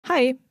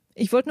Hi,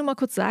 ich wollte nur mal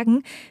kurz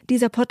sagen,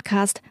 dieser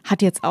Podcast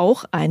hat jetzt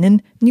auch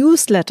einen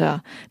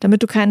Newsletter,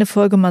 damit du keine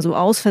Folge mal so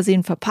aus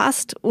Versehen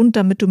verpasst und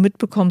damit du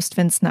mitbekommst,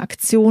 wenn es eine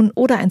Aktion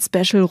oder ein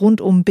Special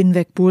rund um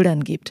Binweg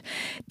Bouldern gibt.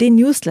 Den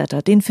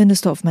Newsletter, den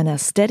findest du auf meiner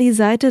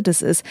Steady-Seite,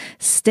 das ist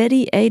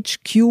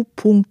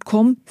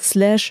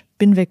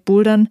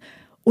steadyhq.com/binwegbouldern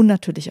und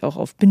natürlich auch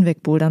auf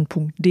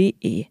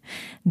binwegbouldern.de.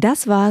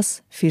 Das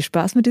war's, viel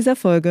Spaß mit dieser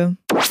Folge.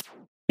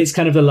 It's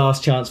kind of the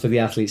last chance for the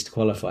athletes to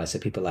qualify. So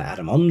people like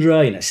Adam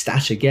Ondra,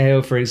 Stasha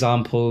Gale, for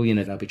example,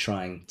 they'll be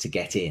trying to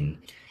get in.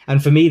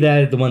 And for me,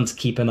 they're the ones to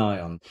keep an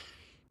eye on.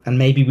 And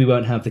maybe we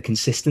won't have the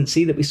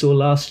consistency that we saw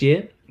last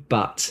year,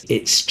 but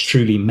it's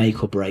truly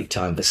make or break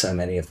time for so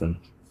many of them.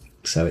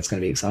 So it's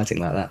going to be exciting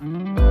like that.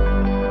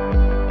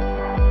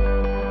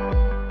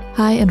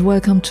 Hi and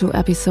welcome to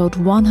episode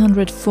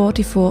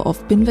 144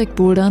 of Binweg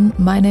Bouldern.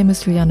 My name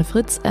is Juliane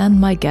Fritz and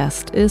my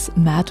guest is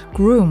Matt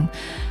Groom.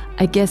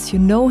 I guess you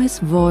know his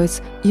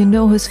voice, you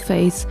know his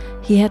face.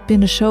 He had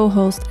been a show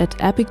host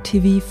at Epic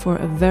TV for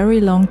a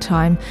very long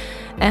time,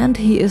 and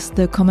he is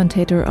the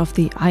commentator of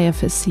the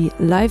IFSC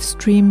live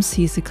streams.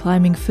 He's a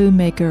climbing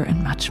filmmaker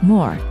and much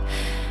more.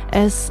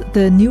 As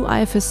the new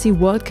IFSC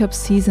World Cup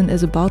season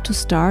is about to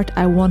start,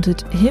 I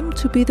wanted him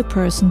to be the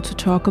person to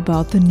talk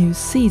about the new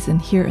season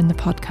here in the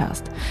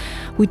podcast.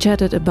 We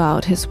chatted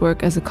about his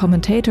work as a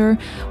commentator.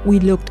 We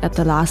looked at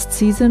the last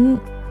season,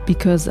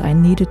 because I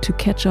needed to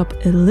catch up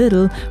a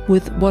little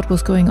with what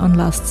was going on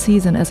last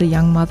season. As a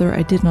young mother,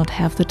 I did not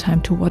have the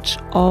time to watch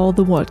all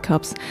the World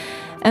Cups.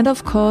 And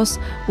of course,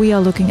 we are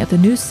looking at the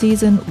new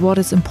season, what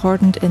is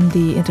important in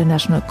the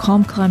international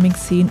calm climbing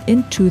scene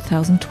in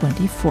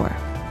 2024.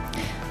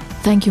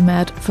 Thank you,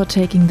 Matt, for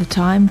taking the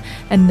time.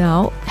 And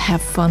now,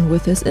 have fun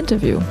with this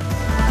interview.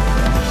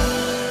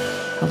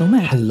 Hello,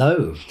 Matt.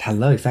 Hello.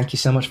 Thank you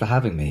so much for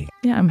having me.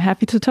 Yeah, I'm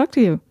happy to talk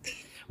to you.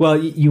 Well,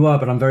 you are,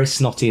 but I'm very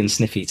snotty and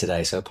sniffy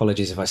today, so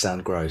apologies if I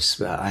sound gross,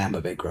 but I am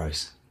a bit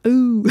gross.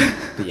 Ooh.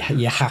 But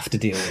you have to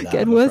deal with that.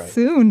 Get well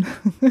soon.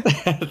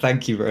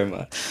 Thank you very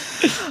much.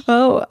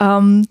 Well,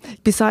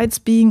 besides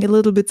being a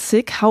little bit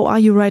sick, how are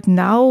you right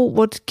now?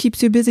 What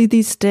keeps you busy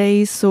these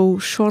days, so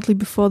shortly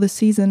before the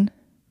season?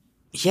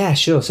 Yeah,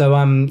 sure. So,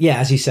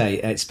 as you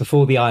say, it's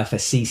before the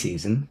IFSC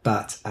season,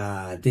 but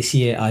this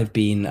year I've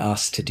been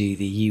asked to do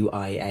the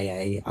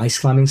UIAA ice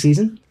climbing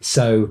season.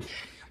 So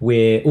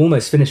we're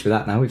almost finished with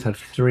that now. We've had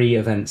 3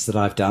 events that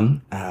I've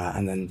done,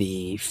 and then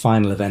the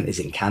final event is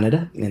in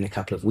Canada in a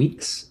couple of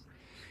weeks.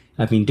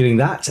 I've been doing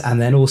that,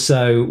 and then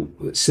also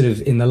sort of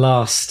in the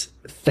last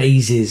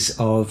phases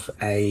of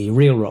a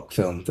real rock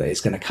film that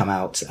is going to come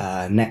out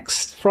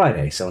next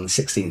Friday, so on the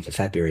 16th of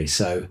February.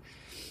 So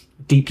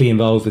deeply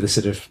involved with the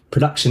sort of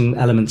production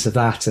elements of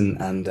that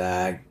and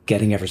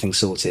getting everything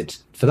sorted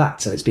for that.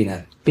 So it's been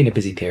a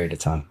busy period of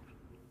time.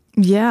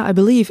 Yeah, I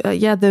believe.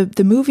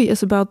 The movie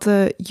is about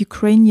the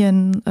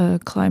Ukrainian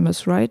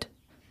climbers, right?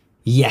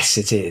 Yes,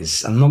 it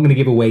is. I'm not going to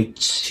give away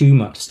too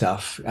much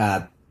stuff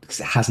because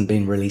it hasn't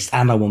been released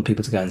and I want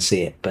people to go and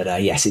see it. But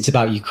yes, it's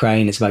about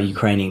Ukraine. It's about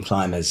Ukrainian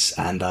climbers.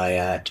 And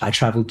I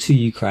traveled to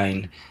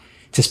Ukraine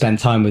to spend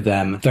time with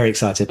them. Very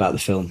excited about the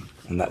film.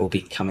 And that will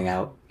be coming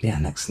out,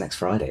 next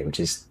Friday, which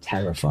is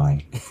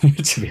terrifying,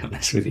 to be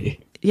honest with you.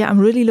 Yeah,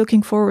 I'm really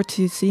looking forward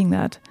to seeing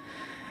that.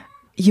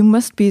 You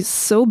must be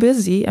so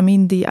busy. I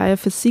mean, the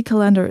IFSC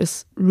calendar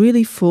is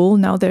really full.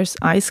 Now there's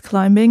ice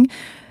climbing.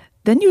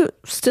 Then you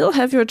still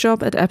have your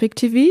job at Epic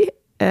TV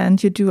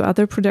and you do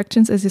other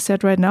productions, as you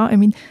said right now. I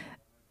mean,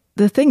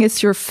 the thing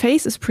is, your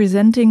face is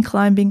presenting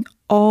climbing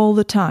all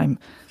the time.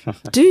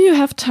 Do you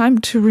have time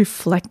to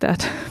reflect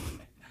that?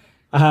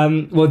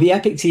 Well, the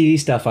Epic TV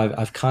stuff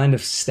I've kind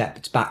of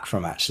stepped back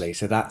from, actually.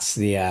 So that's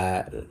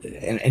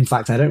in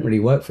fact, I don't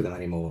really work for them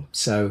anymore.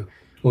 So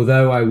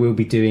although I will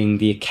be doing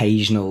the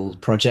occasional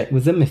project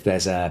with them, if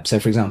there's so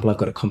for example, I've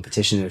got a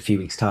competition in a few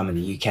weeks' time in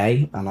the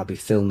UK, and I'll be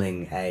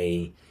filming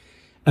a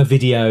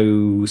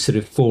video sort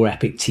of for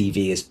Epic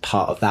TV as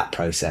part of that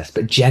process.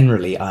 But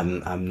generally,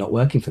 I'm not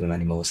working for them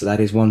anymore. So that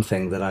is one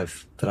thing that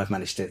I've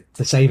managed to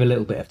save a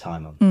little bit of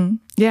time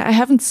on. Yeah, I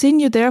haven't seen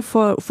you there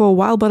for a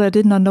while, but I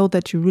did not know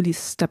that you really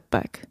stepped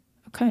back.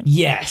 Okay.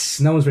 Yes,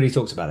 no one's really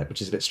talked about it,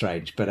 which is a bit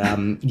strange. But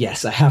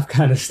yes, I have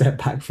kind of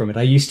stepped back from it.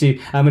 I used to,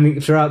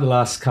 throughout the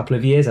last couple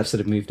of years, I've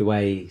sort of moved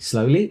away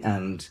slowly.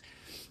 And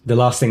the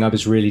last thing I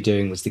was really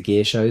doing was the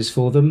gear shows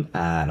for them.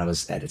 And I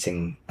was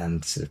editing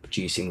and sort of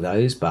producing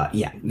those. But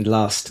yeah, the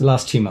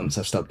last 2 months,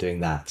 I've stopped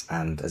doing that.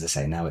 And as I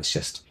say, now it's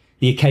just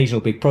the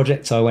occasional big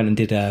project. So I went and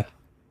did a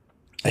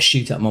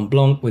shoot at Mont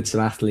Blanc with some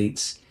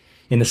athletes.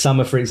 In the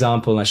summer, for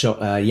example, I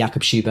shot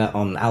Jakob Schubert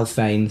on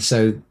Alphane.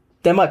 So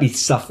there might be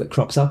stuff that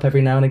crops up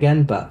every now and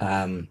again, but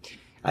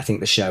I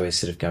think the show is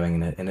sort of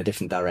going in a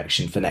different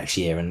direction for next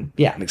year. And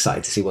yeah, I'm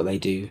excited to see what they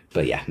do.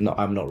 But yeah,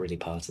 I'm not really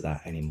part of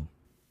that anymore.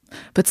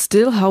 But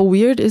still, how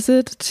weird is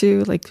it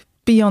to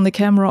be on the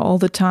camera all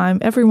the time?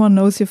 Everyone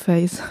knows your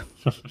face.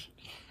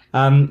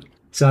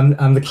 So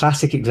I'm the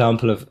classic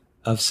example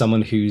of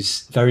someone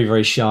who's very,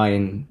 very shy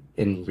in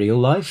real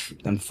life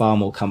and far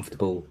more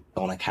comfortable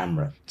on a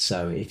camera.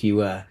 So if you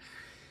were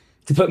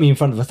to put me in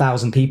front of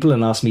 1,000 people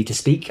and ask me to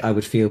speak, I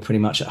would feel pretty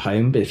much at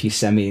home. But if you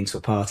send me into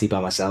a party by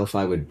myself,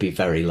 I would be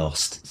very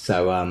lost.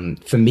 So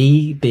for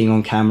me, being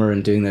on camera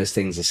and doing those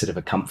things is sort of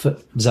a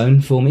comfort zone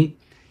for me.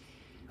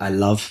 I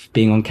love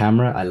being on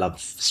camera. I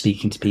love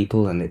speaking to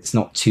people, and it's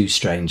not too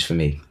strange for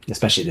me,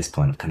 especially at this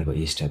point. I've kind of got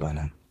used to it by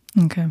now.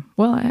 Okay.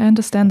 Well, I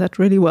understand that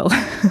really well,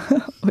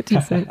 what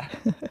you say.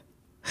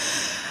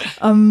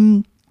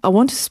 I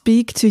want to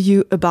speak to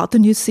you about the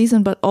new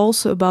season, but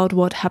also about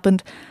what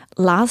happened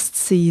last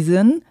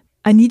season.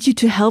 I need you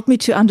to help me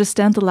to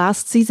understand the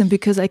last season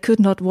because I could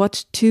not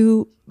watch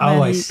too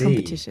many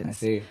competitions. I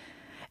see.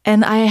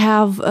 And I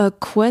have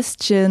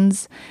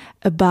questions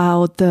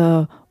about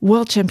the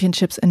World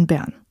Championships in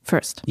Bern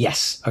first.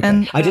 Yes. Okay.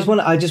 And, I just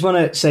want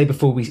to say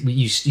before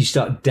you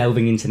start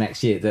delving into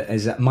next year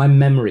that my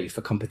memory for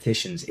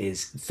competitions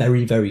is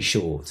very, very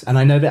short. And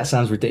I know that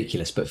sounds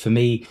ridiculous, but for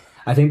me,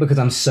 I think because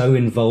I'm so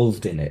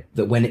involved in it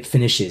that when it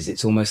finishes,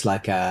 it's almost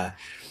like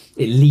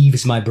it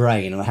leaves my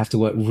brain and I have to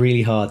work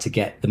really hard to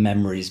get the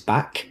memories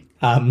back.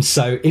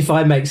 So if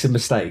I make some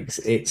mistakes,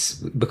 it's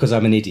because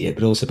I'm an idiot,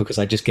 but also because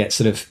I just get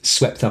sort of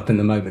swept up in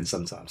the moment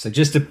sometimes. So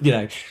just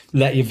to,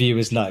 let your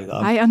viewers know that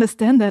I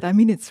understand that. I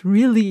mean, it's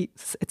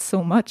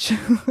so much.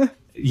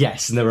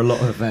 Yes, and there were a lot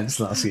of events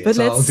last year. But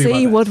so let's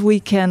see what we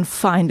can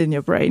find in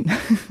your brain.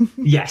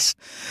 Yes.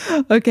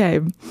 Okay.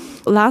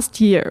 Last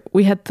year,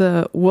 we had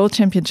the World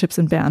Championships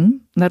in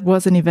Bern. That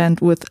was an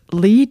event with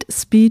lead,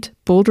 speed,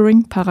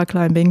 bouldering,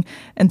 paraclimbing,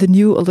 and the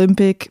new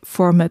Olympic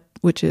format,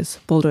 which is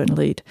boulder and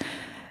lead.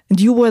 And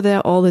you were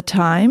there all the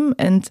time.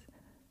 And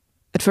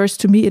at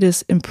first, to me, it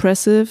is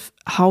impressive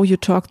how you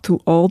talk to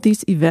all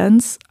these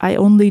events. I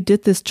only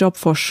did this job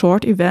for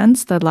short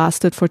events that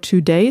lasted for 2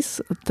 days,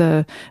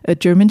 the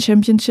German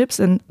championships.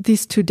 And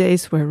these 2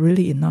 days were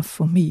really enough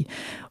for me.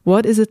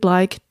 What is it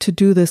like to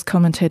do this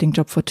commentating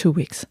job for 2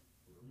 weeks?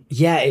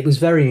 Yeah, it was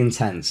very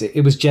intense.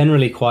 It was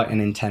generally quite an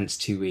intense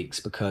 2 weeks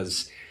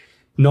because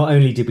not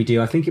only did we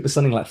do, I think it was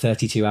something like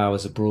 32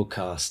 hours of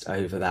broadcast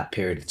over that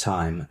period of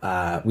time.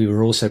 We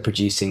were also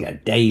producing a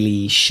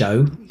daily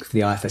show for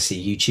the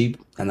IFSC YouTube,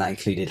 and that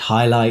included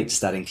highlights,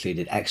 that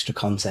included extra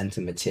content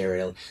and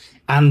material.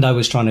 And I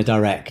was trying to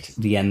direct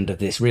the end of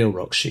this Real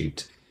Rock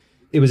shoot.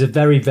 It was a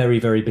very, very,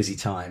 very busy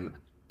time.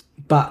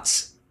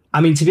 But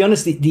I mean, to be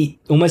honest, the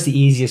almost the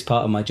easiest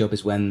part of my job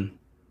is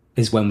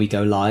when we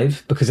go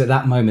live, because at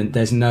that moment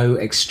there's no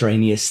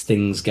extraneous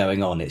things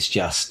going on. It's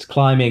just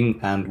climbing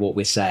and what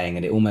we're saying,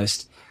 and it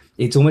almost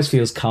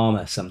feels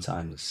calmer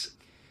sometimes.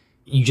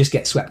 You just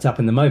get swept up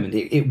in the moment.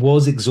 It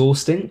was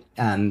exhausting,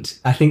 and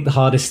I think the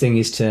hardest thing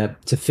is to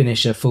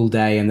finish a full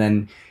day and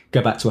then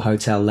go back to a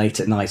hotel late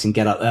at night and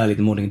get up early in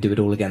the morning and do it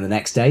all again the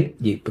next day.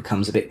 It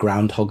becomes a bit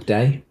Groundhog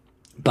Day.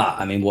 But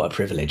I mean, what a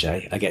privilege,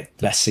 eh? I get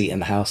the best seat in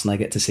the house and I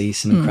get to see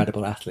some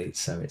incredible athletes,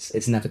 so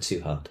it's never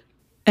too hard.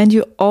 And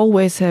you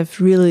always have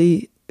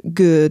really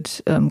good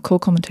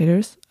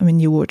co-commentators. I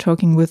mean, you were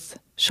talking with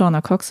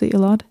Shauna Coxey a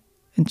lot,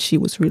 and she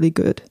was really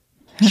good.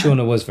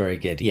 Shauna was very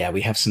good. Yeah,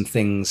 we have some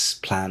things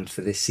planned for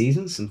this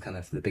season, some kind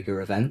of the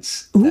bigger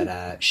events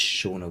that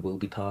Shauna will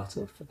be part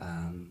of.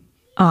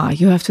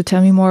 You have to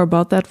tell me more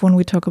about that when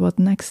we talk about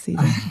the next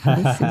season.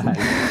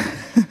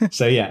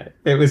 So yeah,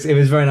 it was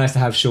very nice to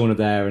have Shauna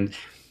there, and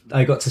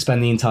I got to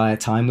spend the entire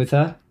time with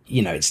her.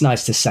 It's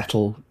nice to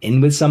settle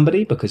in with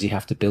somebody because you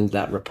have to build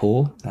that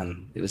rapport.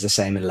 And it was the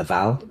same in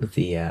Laval with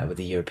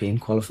the European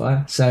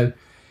qualifier. So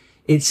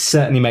it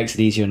certainly makes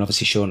it easier. And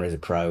obviously Shauna is a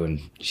pro and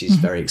she's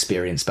very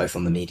experienced both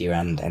on the media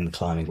and the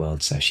climbing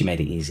world. So she made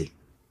it easy.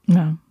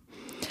 Yeah.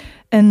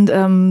 And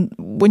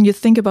when you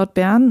think about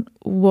Bern,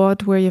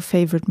 what were your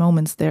favorite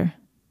moments there?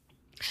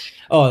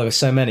 Oh, there were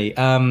so many.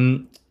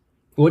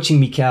 Watching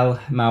Mikel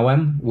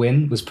Mauem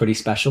win was pretty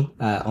special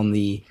on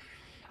the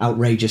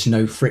outrageous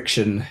no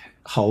friction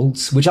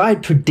holds, which I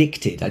had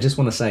predicted. I just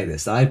want to say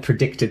this, that I had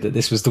predicted that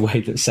this was the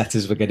way that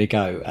setters were going to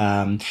go.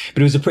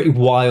 But it was a pretty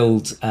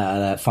wild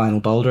final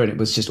boulder, and it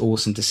was just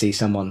awesome to see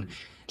someone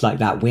like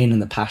that win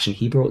and the passion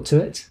he brought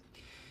to it.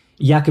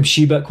 Jakob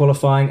Schubert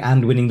qualifying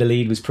and winning the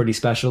lead was pretty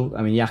special.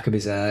 I mean, Jakob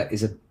is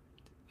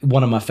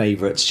one of my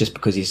favourites just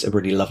because he's a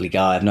really lovely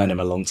guy. I've known him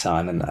a long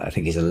time and I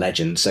think he's a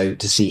legend. So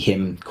to see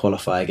him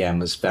qualify again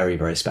was very,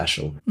 very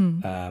special.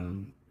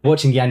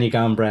 Watching Janja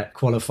Garnbret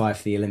qualify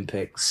for the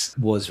Olympics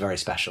was very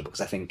special because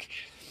I think,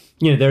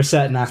 there are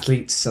certain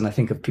athletes, and I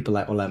think of people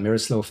like Ola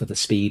Miroslav for the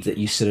speed that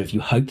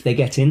you hope they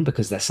get in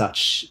because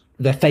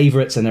they're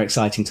favourites and they're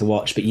exciting to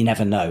watch, but you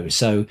never know.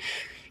 So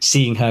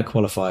seeing her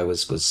qualify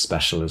was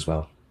special as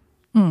well.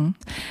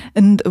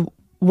 And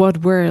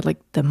what were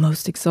the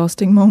most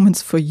exhausting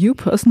moments for you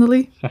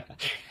personally?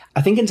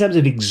 I think in terms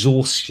of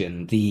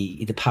exhaustion,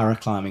 the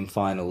paraclimbing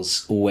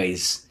finals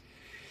always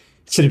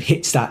sort of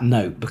hits that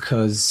note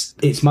because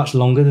it's much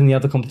longer than the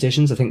other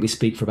competitions. I think we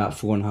speak for about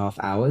 4.5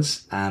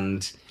 hours,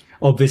 and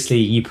obviously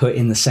you put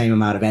in the same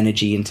amount of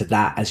energy into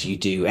that as you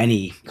do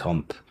any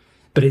comp,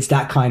 but it's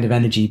that kind of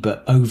energy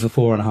but over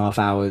 4.5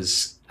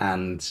 hours.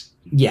 And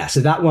yeah, so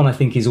that one I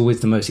think is always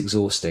the most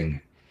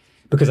exhausting.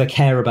 because I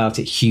care about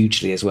it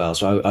hugely as well.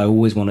 So I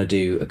always want to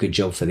do a good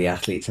job for the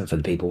athletes and for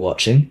the people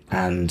watching.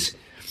 And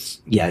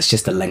yeah, it's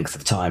just the length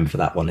of time for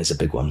that one is a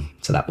big one.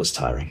 So that was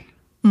tiring.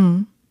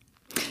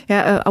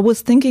 Yeah, I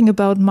was thinking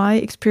about my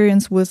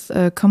experience with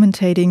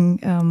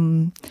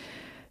commentating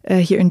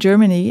here in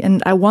Germany.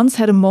 And I once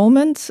had a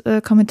moment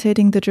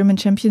commentating the German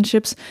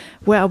championships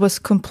where I was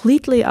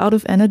completely out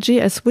of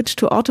energy. I switched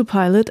to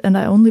autopilot and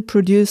I only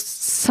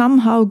produced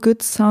somehow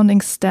good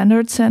sounding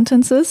standard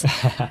sentences.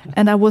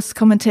 And I was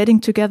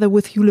commentating together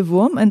with Jule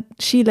Wurm. And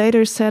she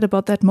later said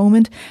about that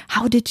moment,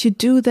 how did you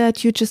do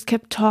that? You just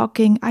kept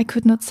talking. I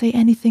could not say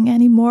anything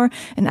anymore.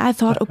 And I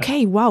thought,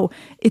 okay, wow,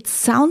 it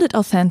sounded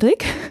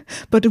authentic,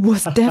 but it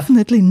was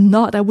definitely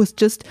not. I was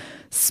just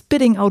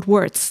spitting out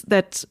words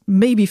that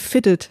maybe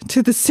fitted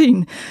to the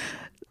scene.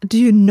 Do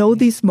you know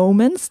these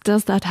moments?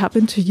 Does that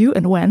happen to you,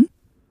 and when?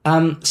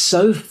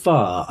 So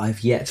far,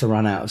 I've yet to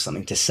run out of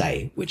something to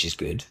say, which is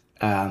good.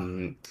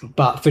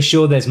 But for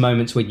sure, there's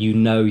moments where you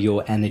know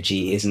your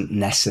energy isn't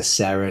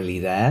necessarily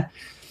there.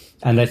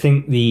 And I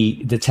think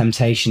the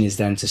temptation is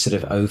then to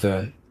sort of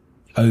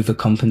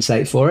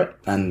overcompensate for it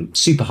and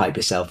super hype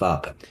yourself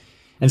up.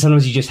 And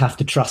sometimes you just have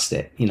to trust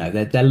it. You know,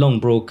 they're long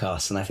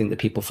broadcasts, and I think that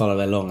people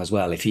follow along as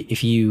well.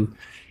 If you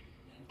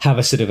have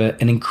a sort of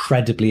an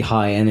incredibly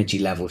high energy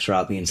level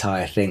throughout the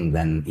entire thing,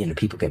 then, you know,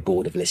 people get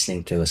bored of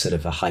listening to a sort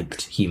of a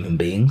hyped human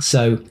being.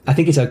 So I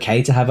think it's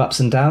okay to have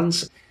ups and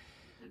downs.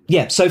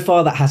 Yeah, so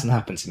far that hasn't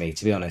happened to me,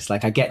 to be honest.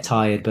 Like, I get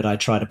tired, but I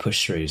try to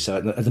push through. So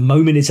at the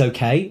moment it's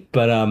okay,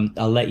 but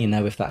I'll let you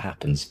know if that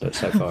happens. But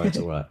so far it's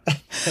all right.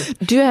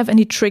 Do you have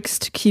any tricks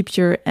to keep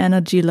your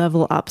energy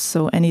level up?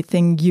 So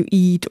anything you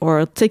eat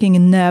or taking a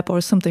nap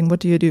or something, what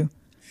do you do?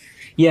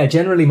 Yeah,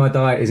 generally my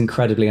diet is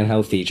incredibly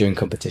unhealthy during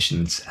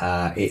competitions.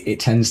 It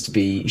tends to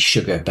be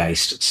sugar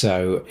based.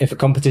 So if a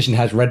competition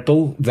has Red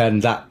Bull,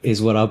 then that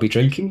is what I'll be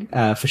drinking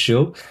for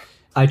sure.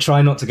 I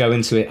try not to go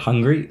into it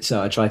hungry,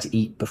 so I try to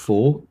eat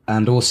before.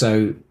 And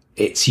also,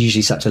 it's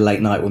usually such a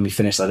late night when we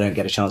finish, I don't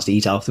get a chance to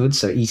eat afterwards.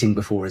 So eating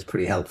before is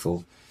pretty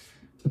helpful.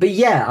 But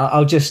yeah,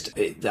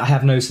 I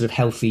have no sort of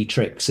healthy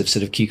tricks of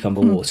sort of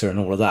cucumber water and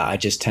all of that. I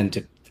just tend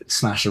to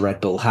smash a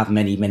Red Bull, have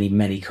many, many,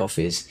 many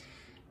coffees,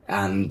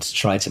 and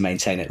try to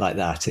maintain it like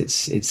that.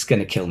 It's going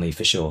to kill me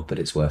for sure, but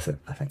it's worth it,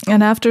 I think.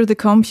 And after the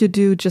comp, you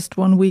do just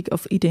 1 week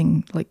of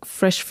eating like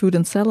fresh food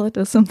and salad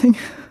or something?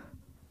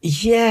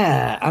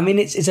 Yeah, I mean,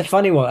 it's a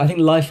funny one. I think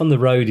life on the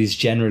road is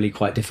generally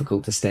quite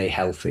difficult to stay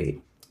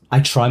healthy. I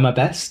try my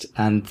best,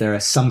 and there are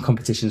some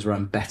competitions where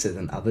I'm better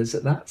than others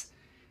at that.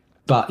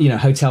 But, you know,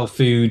 hotel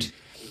food,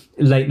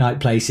 late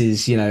night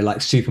places, you know,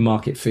 like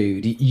supermarket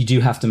food, you do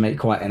have to make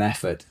quite an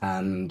effort.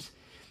 And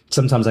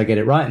sometimes I get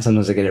it right and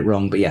sometimes I get it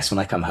wrong. But yes, when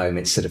I come home,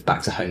 it's sort of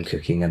back to home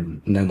cooking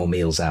and no more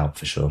meals out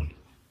for sure.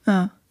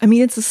 I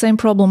mean, it's the same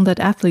problem that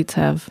athletes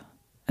have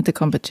at the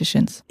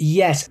competitions.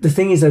 Yes. The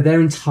thing is that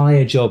their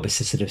entire job is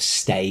to sort of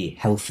stay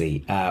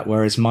healthy,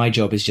 whereas my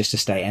job is just to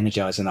stay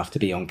energized enough to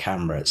be on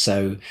camera.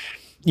 So,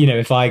 you know,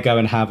 if I go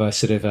and have a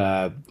sort of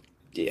a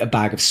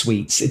bag of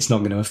sweets, it's not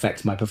going to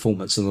affect my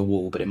performance on the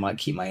wall, but it might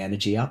keep my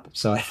energy up.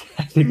 So I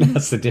think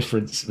that's the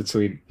difference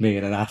between me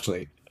and an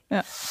athlete.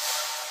 Yeah.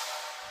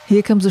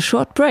 Here comes a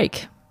short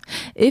break.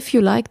 If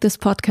you like this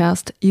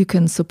podcast, you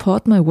can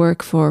support my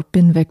work for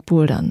Bin weg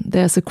bouldern.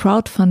 There's a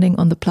crowdfunding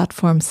on the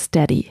platform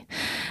Steady.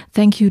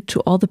 Thank you to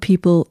all the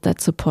people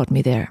that support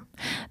me there.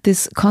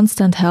 This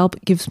constant help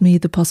gives me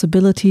the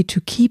possibility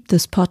to keep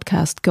this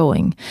podcast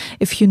going.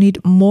 If you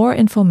need more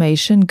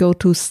information, go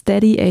to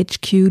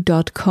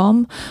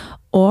steadyhq.com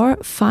or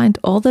find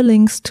all the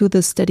links to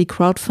the Steady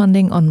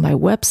crowdfunding on my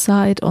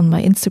website, on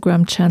my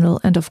Instagram channel,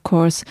 and of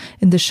course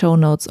in the show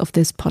notes of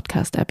this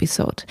podcast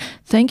episode.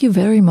 Thank you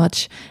very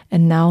much.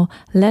 And now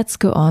let's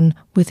go on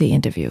with the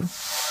interview.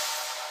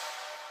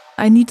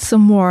 I need some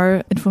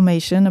more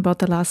information about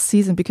the last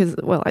season because,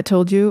 well, I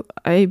told you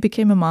I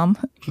became a mom.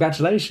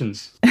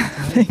 Congratulations.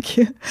 Thank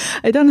you.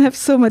 I don't have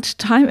so much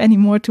time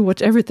anymore to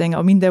watch everything.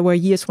 I mean, there were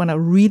years when I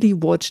really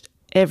watched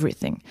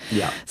everything.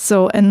 Yeah.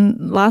 So,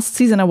 and last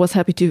season I was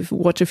happy to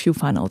watch a few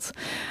finals.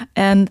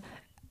 And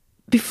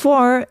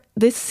before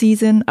this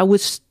season, I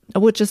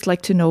would just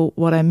like to know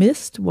what I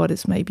missed, what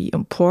is maybe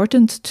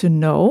important to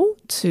know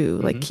to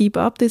like keep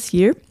up this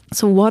year.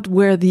 So what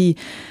were the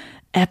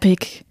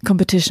epic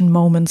competition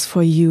moments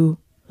for you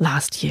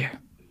last year?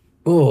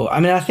 Oh, I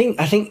mean, I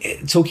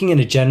think talking in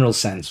a general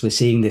sense, we're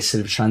seeing this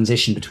sort of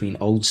transition between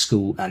old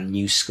school and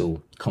new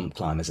school comp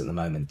climbers at the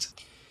moment.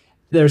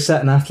 There are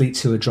certain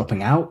athletes who are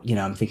dropping out. You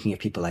know, I'm thinking of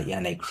people like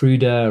Janne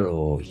Kruder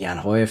or Jan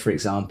Hoyer, for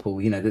example.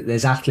 You know,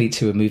 there's athletes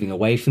who are moving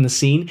away from the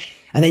scene.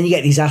 And then you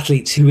get these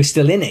athletes who are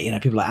still in it. You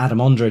know, people like Adam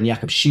Ondra and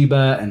Jakob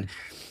Schubert and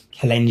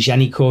Helene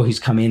Janikor, who's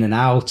come in and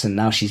out and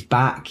now she's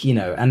back, you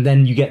know. And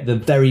then you get the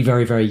very,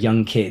 very, very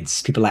young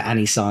kids, people like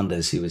Annie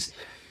Sanders, who was,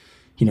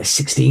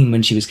 16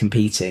 when she was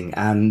competing.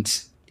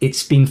 And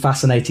it's been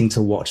fascinating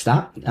to watch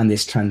that and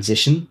this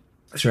transition.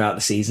 throughout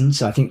the season.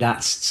 So I think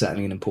that's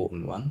certainly an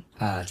important one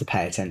to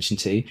pay attention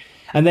to.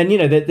 And then,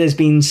 there's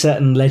been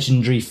certain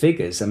legendary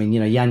figures. I mean,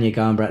 Janja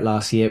Garnbret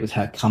last year with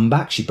her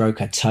comeback, she broke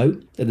her toe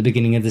at the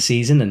beginning of the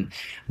season, and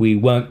we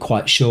weren't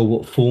quite sure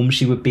what form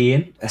she would be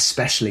in,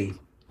 especially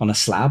on a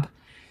slab.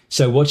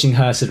 So watching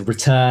her sort of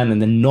return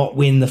and then not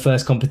win the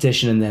first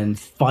competition and then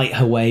fight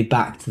her way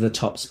back to the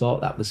top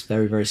spot, that was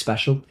very, very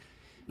special.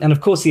 And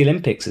of course, the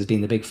Olympics has been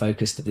the big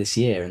focus of this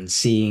year, and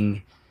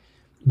seeing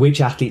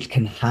which athlete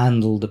can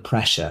handle the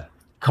pressure.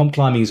 Comp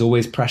climbing is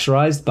always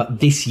pressurized, but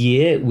this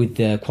year with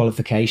the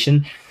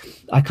qualification,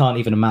 I can't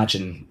even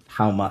imagine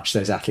how much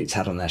those athletes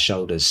had on their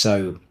shoulders.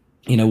 So,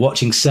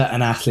 watching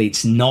certain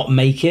athletes not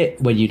make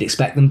it when you'd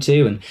expect them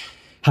to, and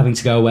having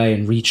to go away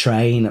and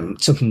retrain. And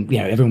talking,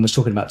 everyone was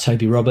talking about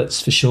Toby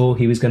Roberts for sure.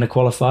 He was going to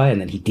qualify, and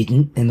then he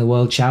didn't in the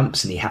World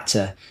Champs, and he had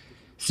to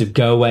sort of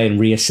go away and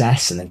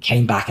reassess, and then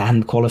came back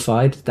and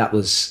qualified. That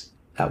was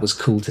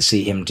cool to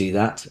see him do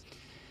that.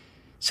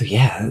 So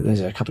yeah,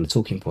 those are a couple of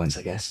talking points,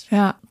 I guess.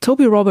 Yeah,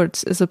 Toby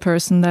Roberts is a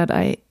person that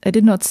I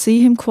did not see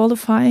him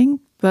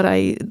qualifying, but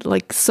I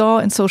saw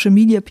in social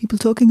media people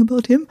talking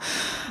about him.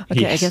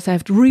 Okay, yes. I guess I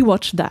have to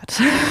rewatch that.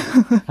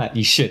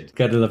 You should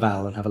go to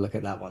Laval and have a look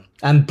at that one.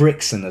 And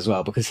Brixen as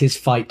well, because his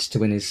fight to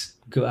win his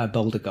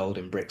boulder gold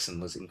in Brixen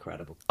was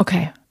incredible.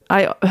 Okay,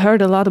 I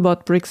heard a lot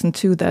about Brixen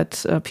too,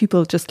 that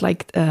people just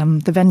liked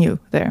the venue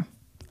there.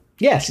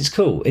 Yes, it's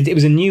cool. It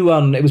was a new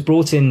one. It was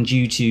brought in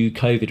due to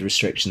COVID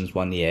restrictions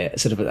one year,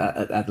 sort of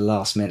at the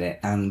last minute.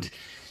 And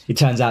it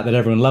turns out that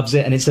everyone loves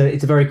it. And it's a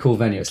very cool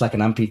venue. It's like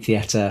an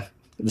amphitheatre.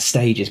 The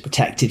stage is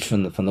protected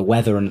from the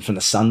weather and from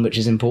the sun, which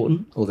is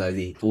important, although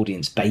the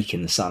audience bake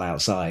in the sun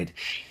outside.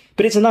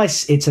 But it's a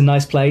nice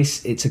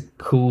place. It's a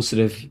cool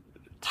sort of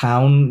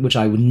town, which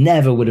I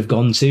would have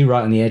gone to,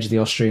 right on the edge of the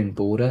Austrian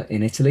border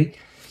in Italy.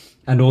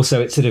 And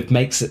also it sort of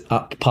makes it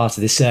up part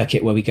of the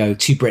circuit where we go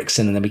to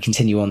Brixen and then we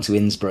continue on to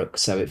Innsbruck.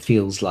 So it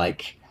feels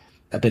like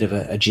a bit of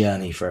a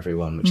journey for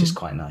everyone, which is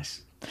quite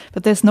nice.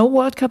 But there's no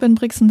World Cup in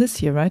Brixen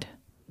this year, right?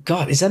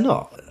 God, is there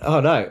not? Oh,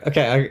 no.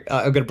 Okay,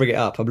 I'm going to bring it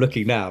up. I'm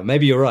looking now.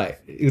 Maybe you're right.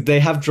 They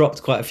have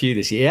dropped quite a few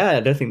this year. Yeah, I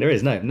don't think there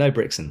is. No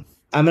Brixen.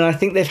 I mean, I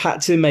think they've had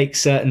to make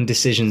certain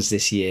decisions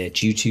this year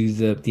due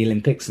to the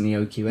Olympics and the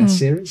OQS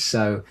series.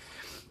 So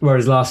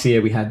whereas last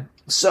year we had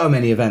so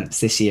many events,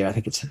 this year I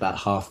think it's about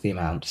half the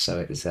amount.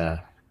 So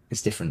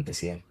it's different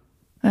this year.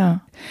 Yeah.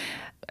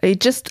 I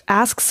just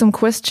asked some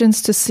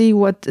questions to see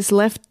what is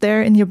left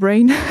there in your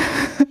brain.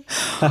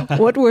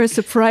 What were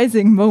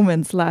surprising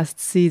moments last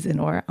season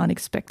or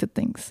unexpected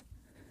things?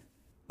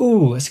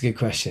 Oh, that's a good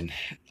question.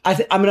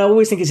 I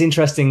always think it's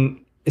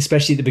interesting,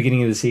 especially at the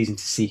beginning of the season,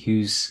 to see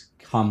who's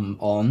come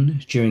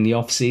on during the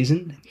off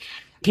season.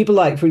 People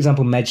like, for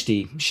example,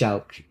 Mejdi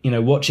Schalk,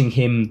 watching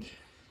him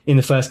in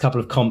the first couple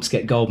of comps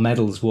get gold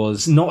medals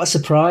was not a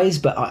surprise,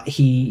 but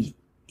he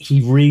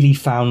really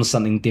found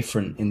something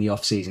different in the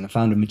off season. I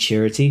found a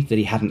maturity that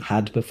he hadn't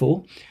had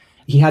before.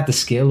 He had the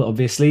skill,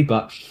 obviously,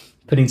 but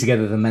putting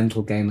together the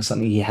mental game was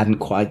something he hadn't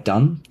quite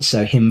done.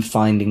 So him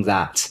finding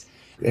that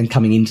and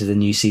coming into the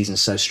new season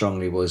so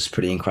strongly was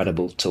pretty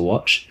incredible to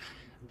watch.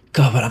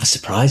 God, what other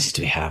surprises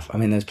do we have? I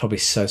mean, there's probably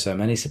so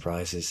many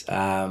surprises.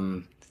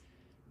 There's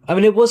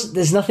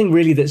nothing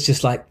really that's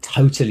just like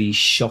totally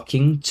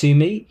shocking to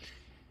me.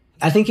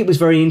 I think it was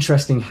very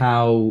interesting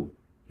how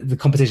the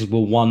competitions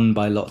were won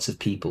by lots of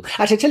people.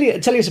 Actually,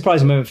 tell you a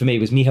surprising moment for me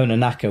was Miho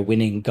Nanaka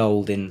winning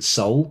gold in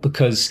Seoul,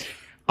 because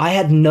I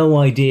had no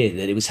idea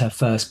that it was her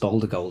first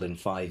boulder gold in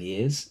 5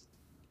 years.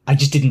 I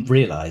just didn't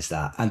realize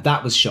that. And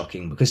that was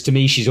shocking because to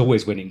me, she's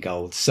always winning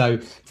gold. So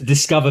to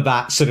discover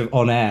that sort of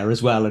on air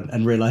as well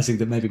and realizing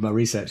that maybe my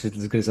research isn't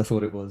as good as I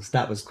thought it was,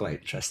 that was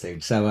quite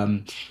interesting.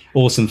 So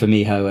awesome for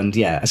Miho, and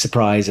yeah, a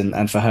surprise.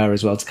 And for her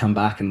as well to come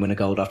back and win a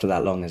gold after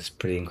that long is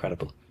pretty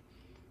incredible.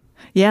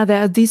 Yeah,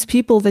 there are these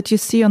people that you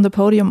see on the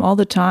podium all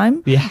the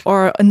time,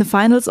 or in the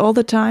finals all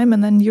the time.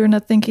 And then you're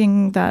not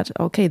thinking that,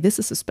 okay, this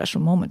is a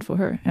special moment for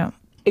her. Yeah,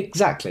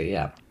 exactly.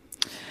 Yeah.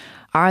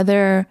 Are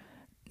there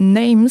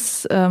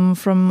names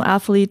from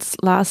athletes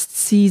last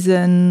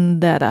season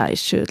that I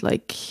should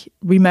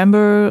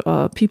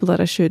remember, people that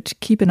I should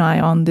keep an eye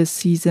on this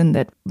season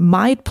that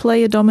might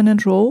play a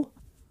dominant role?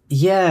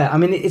 Yeah, I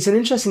mean, it's an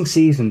interesting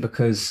season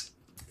because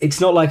it's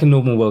not like a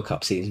normal World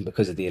Cup season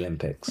because of the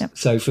Olympics. Yep.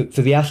 So for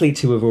the athletes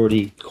who have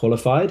already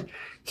qualified,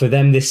 for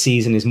them this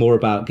season is more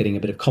about getting a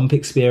bit of comp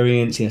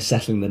experience,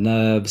 settling the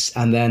nerves,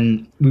 and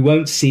then we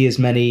won't see as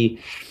many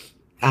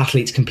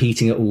athletes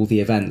competing at all the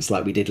events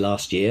like we did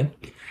last year.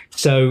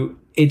 So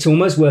it's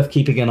almost worth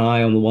keeping an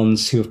eye on the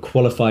ones who have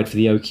qualified for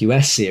the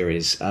OQS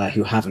series,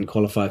 who haven't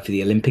qualified for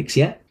the Olympics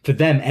yet. For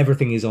them,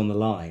 everything is on the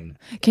line.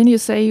 Can you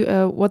say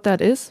what that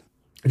is?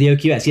 The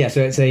OQS, yeah.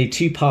 So it's a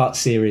 2-part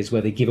series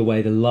where they give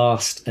away the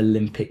last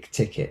Olympic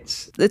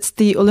tickets. It's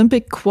the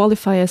Olympic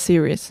qualifier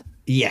series.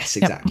 Yes,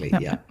 exactly.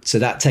 Yep. Yeah. So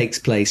that takes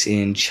place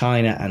in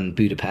China and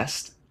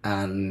Budapest.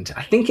 And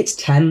I think it's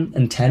 10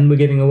 and 10 we're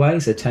giving away.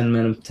 So 10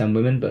 men and 10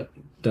 women, but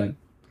don't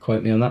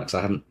quote me on that because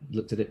I haven't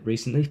looked at it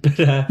recently.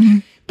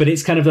 But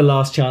it's kind of the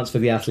last chance for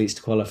the athletes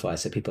to qualify.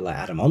 So people like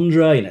Adam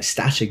Ondra,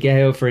 Stacha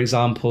Gale, for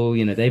example,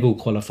 they've all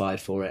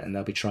qualified for it and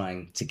they'll be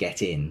trying to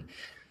get in.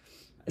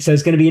 So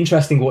it's going to be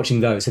interesting watching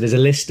those. So there's a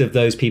list of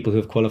those people who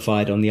have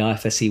qualified on the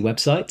IFSC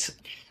website.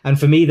 And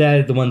for me,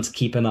 they're the ones to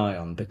keep an eye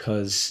on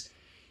because,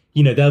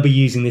 they'll be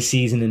using this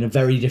season in a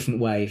very different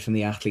way from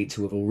the athletes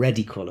who have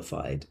already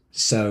qualified.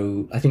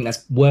 So I think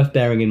that's worth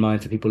bearing in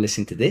mind for people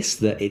listening to this,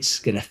 that it's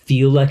going to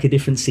feel like a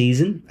different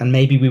season. And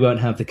maybe we won't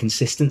have the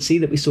consistency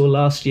that we saw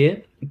last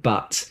year,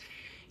 but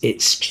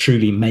it's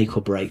truly make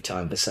or break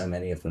time for so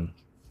many of them.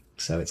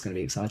 So it's going to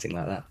be exciting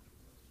like that.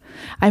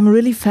 I'm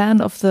really fan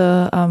of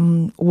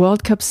the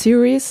World Cup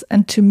series.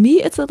 And to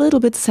me, it's a little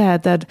bit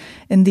sad that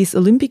in these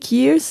Olympic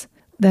years,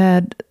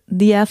 that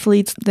the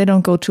athletes, they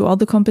don't go to all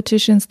the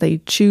competitions. They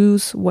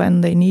choose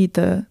when they need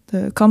the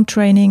comp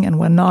training and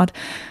when not.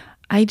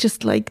 I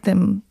just like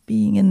them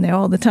being in there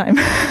all the time.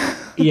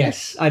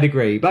 Yes, I'd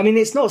agree. But I mean,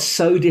 it's not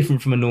so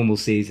different from a normal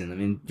season. I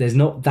mean, there's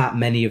not that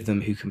many of them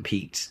who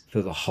compete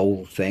for the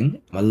whole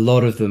thing. A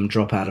lot of them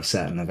drop out of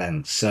certain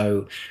events.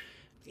 So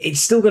it's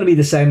still going to be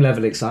the same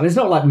level of excitement. It's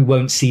not like we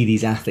won't see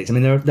these athletes. I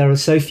mean, there are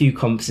so few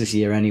comps this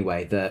year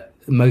anyway that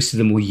most of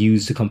them will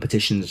use the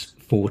competitions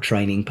for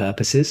training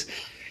purposes.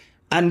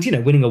 And,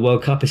 winning a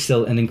World Cup is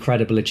still an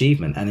incredible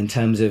achievement. And in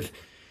terms of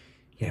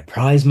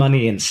prize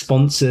money and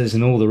sponsors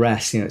and all the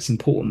rest, it's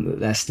important that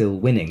they're still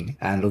winning.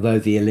 And although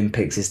the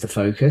Olympics is the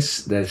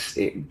focus,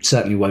 it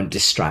certainly won't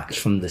distract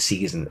from the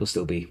season. It will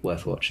still be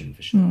worth watching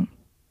for sure. Mm.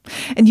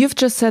 And you've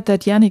just said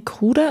that Yannick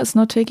Ruda is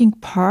not taking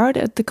part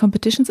at the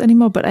competitions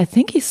anymore, but I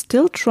think he's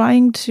still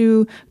trying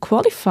to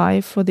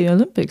qualify for the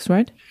Olympics,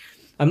 right?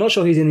 I'm not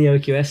sure he's in the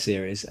OQS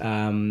series.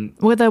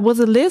 Well, there was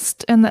a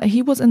list and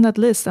he was in that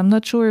list. I'm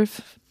not sure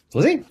if...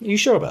 Was he? Are you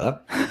sure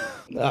about that?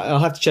 I'll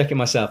have to check it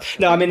myself.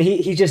 No, I mean,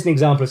 he's just an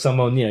example of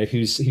someone,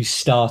 who's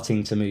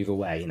starting to move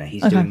away.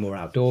 He's doing more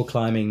outdoor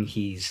climbing.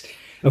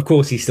 Of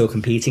course, he's still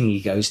competing. He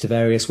goes to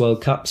various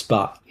World Cups,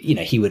 but,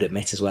 he would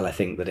admit as well, I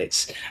think, that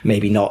it's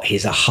maybe not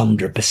his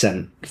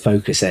 100%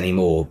 focus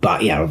anymore.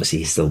 But yeah, obviously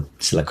he's still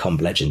a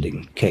comp legend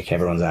and can kick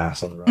everyone's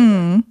ass on the road.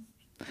 Mm.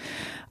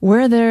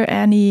 Were there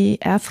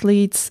any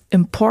athletes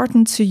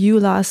important to you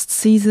last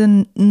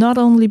season, not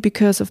only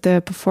because of their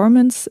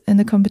performance in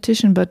the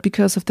competition, but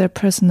because of their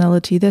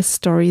personality, their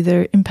story,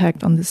 their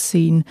impact on the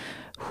scene?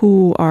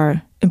 Who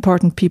are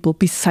important people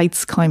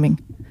besides climbing?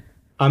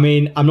 I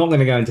mean, I'm not going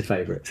to go into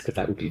favourites because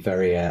that would be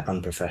very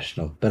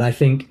unprofessional. But I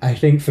think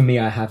for me,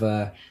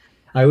 I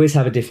always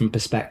have a different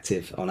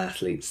perspective on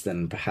athletes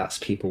than perhaps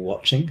people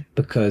watching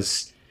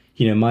because,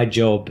 my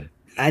job,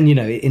 and,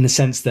 in the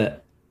sense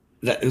that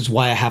is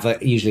why I have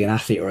usually an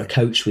athlete or a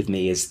coach with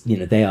me is,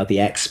 they are the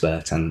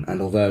expert.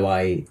 And although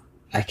I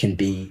can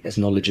be as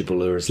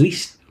knowledgeable or as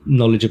least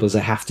knowledgeable as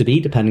I have to be,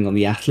 depending on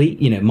the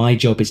athlete, my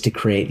job is to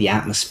create the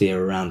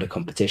atmosphere around a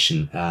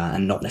competition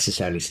and not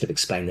necessarily sort of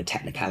explain the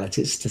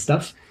technicalities to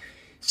stuff.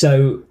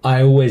 So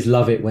I always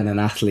love it when an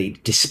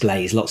athlete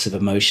displays lots of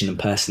emotion and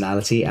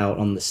personality out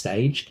on the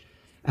stage.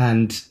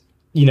 And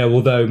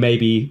although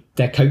maybe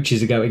their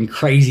coaches are going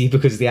crazy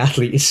because the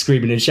athlete is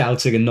screaming and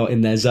shouting and not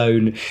in their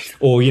zone,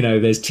 or,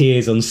 there's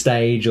tears on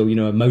stage or,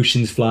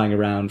 emotions flying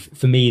around.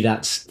 For me,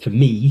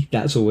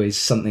 that's always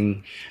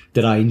something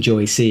that I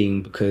enjoy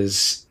seeing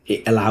because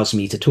it allows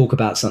me to talk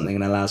about something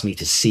and allows me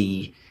to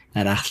see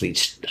an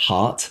athlete's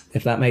heart,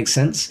 if that makes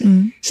sense.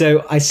 Mm.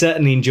 So I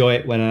certainly enjoy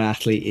it when an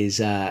athlete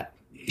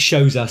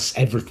shows us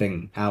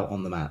everything out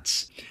on the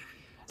mats.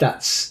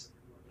 That's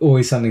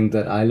always something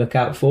that I look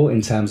out for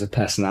in terms of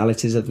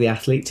personalities of the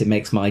athletes. It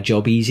makes my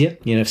job easier.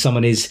 If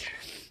someone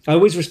I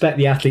always respect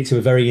the athletes who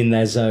are very in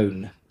their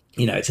zone.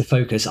 It's a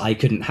focus I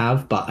couldn't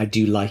have, but I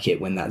do like it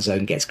when that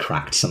zone gets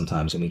cracked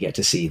sometimes and we get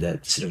to see the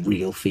sort of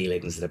real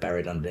feelings that are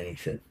buried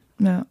underneath it.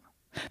 No,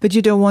 but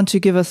you don't want to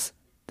give us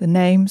the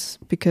names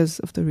because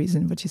of the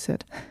reason what you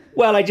said.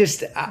 Well,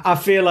 I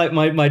feel like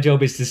my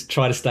job is to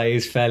try to stay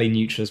as fairly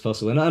neutral as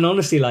possible. And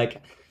honestly,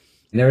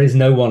 there is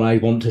no one I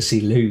want to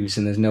see lose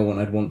and there's no one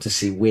I'd want to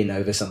see win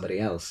over somebody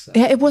else. So.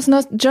 Yeah, it was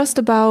not just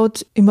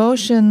about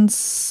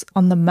emotions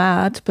on the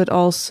mat, but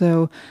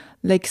also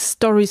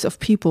stories of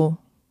people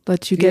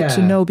that you get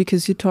to know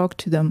because you talk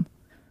to them.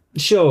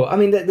 Sure. I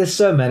mean, there's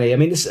so many. I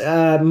mean,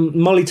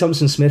 Molly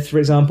Thompson-Smith, for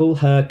example,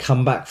 her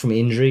comeback from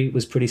injury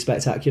was pretty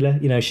spectacular.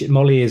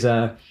 Molly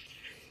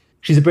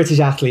she's a British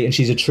athlete and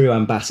she's a true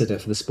ambassador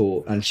for the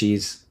sport. And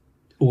she's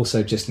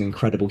also just an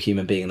incredible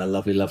human being and a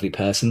lovely, lovely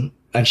person.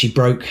 And she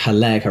broke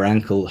her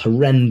ankle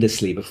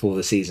horrendously before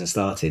the season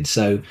started.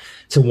 So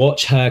to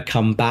watch her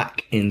come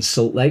back in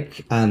Salt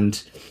Lake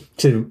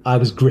I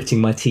was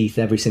gritting my teeth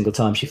every single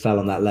time she fell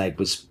on that leg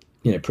was,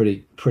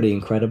 pretty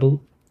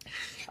incredible.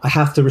 I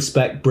have to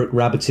respect Brooke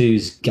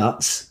Rabatu's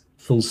guts,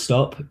 full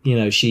stop.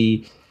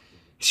 She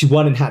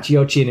won in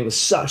Hachiochi and it was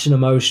such an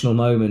emotional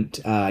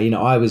moment.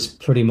 I was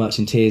pretty much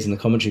in tears in the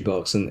commentary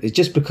box. And it's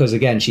just because,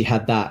 again, she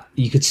had that,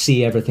 you could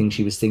see everything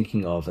she was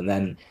thinking of. And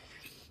then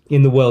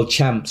in the World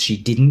Champs, she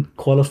didn't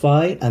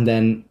qualify. And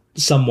then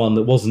someone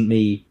that wasn't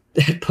me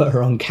put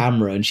her on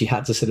camera and she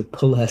had to sort of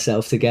pull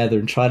herself together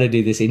and try to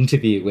do this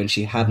interview when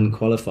she hadn't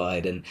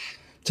qualified. And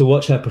to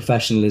watch her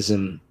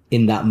professionalism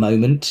in that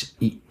moment,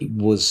 it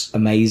was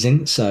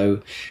amazing.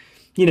 So,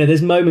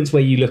 there's moments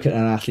where you look at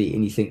an athlete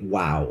and you think,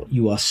 wow,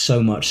 you are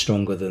so much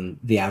stronger than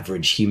the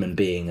average human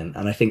being. And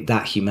I think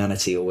that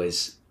humanity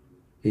always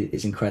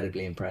is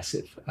incredibly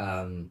impressive.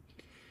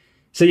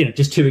 So,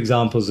 just two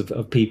examples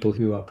of people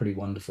who are pretty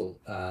wonderful.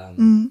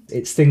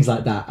 It's things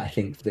like that, I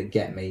think, that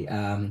get me.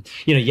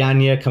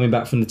 Yanya coming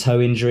back from the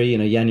toe injury.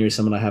 Yanya is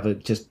someone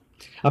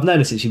I've known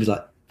her since she was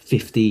like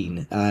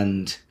 15.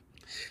 And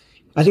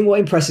I think what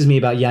impresses me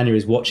about Yanya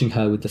is watching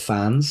her with the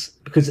fans,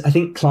 because I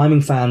think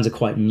climbing fans are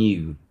quite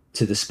new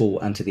to the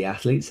sport and to the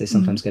athletes. They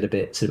sometimes get a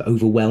bit sort of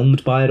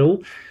overwhelmed by it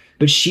all.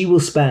 But she will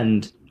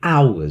spend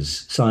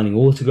hours signing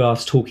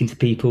autographs, talking to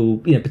people,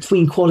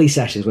 between quali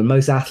sessions when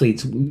most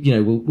athletes,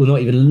 will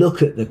not even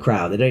look at the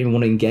crowd. They don't even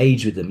want to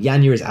engage with them.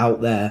 Yanya is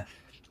out there.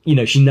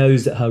 She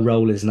knows that her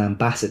role is an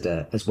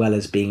ambassador as well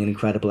as being an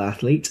incredible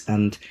athlete.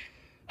 And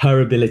her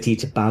ability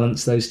to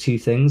balance those two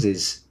things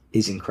is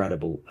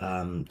incredible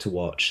to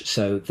watch.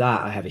 So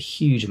that I have a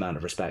huge amount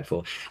of respect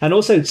for. And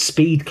also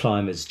speed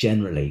climbers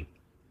generally.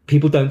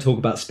 People don't talk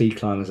about speed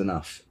climbers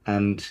enough.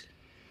 And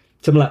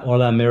someone like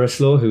Orla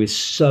Miroslav, who is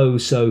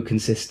so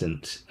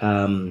consistent.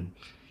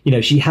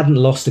 She hadn't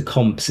lost a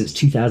comp since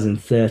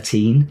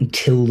 2013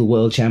 until the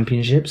World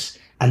Championships,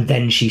 and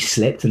then she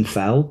slipped and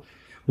fell.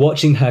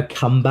 Watching her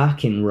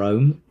comeback in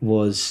Rome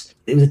was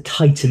a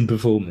titan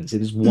performance. It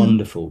was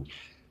wonderful.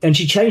 And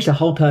she changed her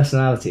whole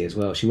personality as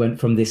well. She went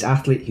from this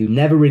athlete who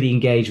never really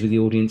engaged with the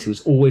audience, who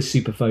was always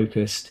super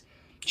focused.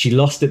 She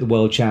lost at the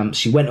World Champs.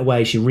 She went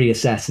away, she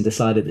reassessed and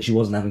decided that she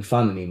wasn't having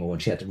fun anymore,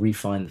 and she had to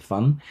refine the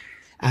fun.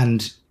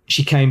 And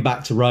she came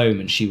back to Rome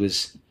and she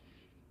was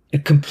a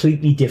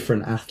completely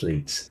different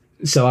athlete.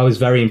 So I was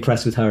very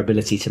impressed with her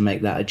ability to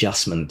make that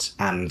adjustment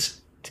and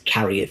to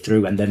carry it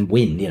through and then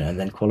win, and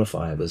then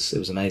qualify. It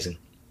was amazing.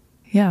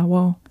 Yeah,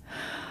 well.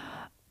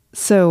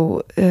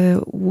 So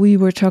we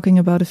were talking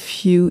about a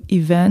few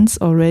events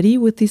already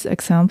with these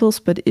examples,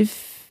 but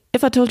if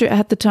I told you I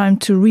had the time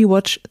to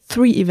rewatch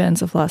 3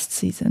 events of last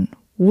season,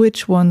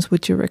 which ones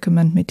would you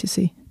recommend me to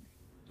see?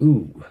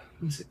 Ooh,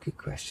 that's a good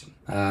question.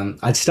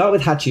 I'd start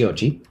with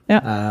Hachioji,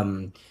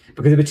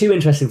 because there were 2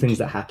 interesting things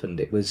that happened.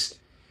 It was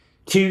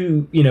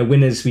 2,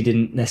 winners we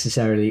didn't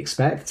necessarily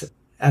expect.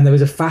 And there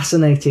was a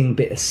fascinating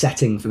bit of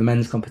setting for the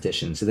men's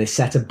competition. So they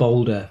set a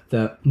boulder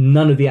that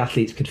none of the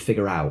athletes could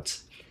figure out.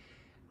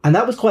 And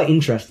that was quite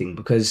interesting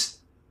because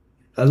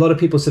a lot of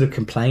people sort of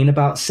complain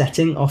about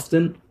setting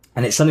often.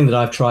 And it's something that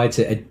I've tried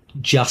to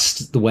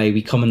adjust the way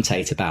we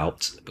commentate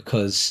about,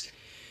 because,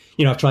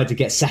 I've tried to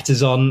get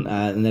setters on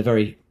and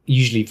they're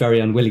usually very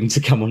unwilling to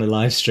come on a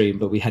live stream.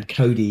 But we had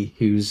Cody,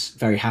 who's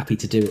very happy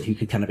to do it, who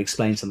could kind of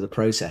explain some of the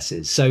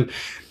processes. So,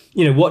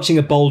 watching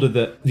a boulder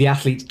that the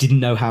athletes didn't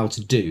know how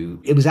to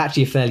do, it was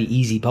actually a fairly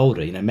easy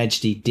boulder.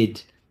 Mejdi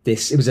did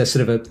this. It was a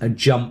sort of a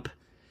jump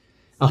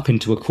up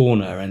into a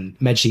corner, and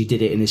Mejdi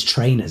did it in his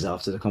trainers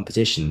after the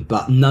competition,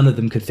 but none of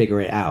them could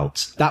figure it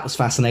out. That was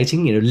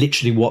fascinating,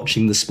 literally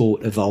watching the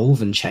sport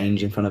evolve and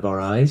change in front of our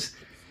eyes.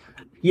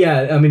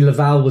 Yeah, I mean,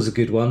 Laval was a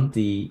good one,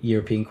 the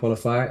European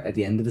qualifier at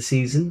the end of the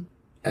season.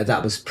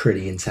 That was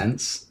pretty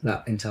intense,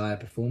 that entire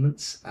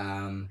performance.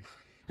 And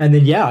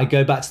then, I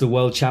go back to the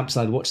World Champs.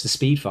 I'd watch the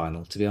speed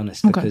final, to be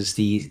honest, because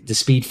the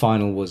speed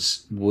final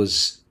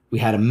was we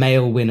had a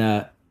male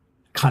winner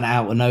kind of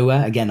out of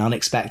nowhere, again,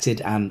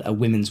 unexpected, and a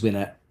women's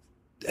winner,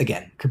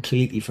 again,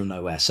 completely from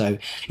nowhere. So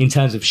in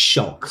terms of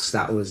shocks,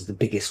 that was the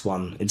biggest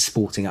one in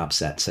sporting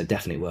upset. So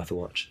definitely worth a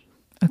watch.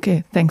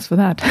 Okay, thanks for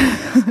that.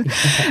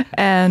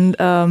 And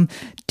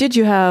did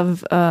you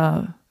have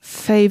a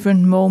favorite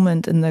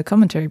moment in the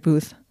commentary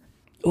booth?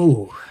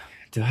 Oh,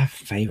 do I have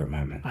a favorite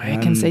moment? I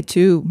can say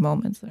 2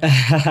 moments.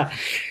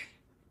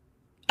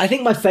 I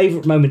think my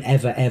favorite moment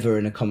ever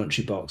in a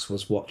commentary box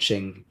was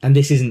watching, and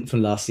this isn't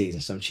from last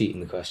season, so I'm cheating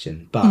the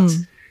question, but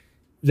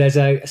there's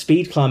a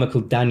speed climber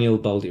called Daniel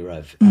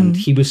Boldyrev, and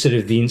he was sort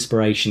of the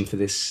inspiration for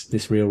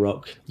this Real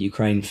Rock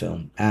Ukraine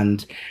film.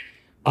 And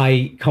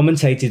I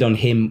commentated on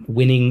him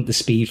winning the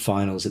speed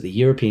finals at the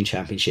European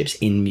Championships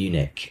in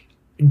Munich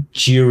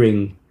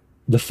during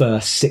the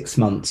first 6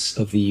 months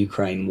of the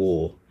Ukraine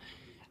war.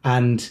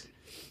 And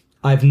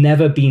I've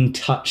never been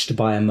touched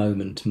by a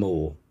moment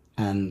more.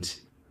 And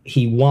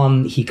he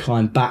won, he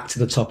climbed back to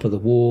the top of the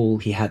wall,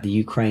 he had the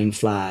Ukraine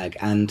flag,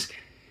 and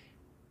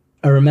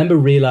I remember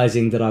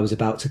realizing that I was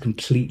about to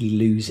completely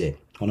lose it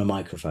on a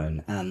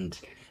microphone, and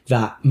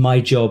that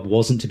my job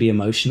wasn't to be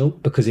emotional,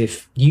 because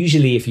if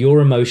you're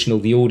emotional,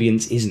 the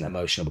audience isn't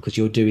emotional because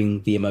you're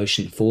doing the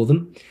emotion for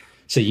them.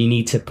 So you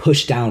need to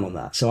push down on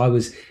that. So I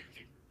was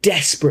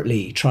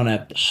desperately trying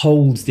to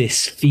hold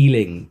this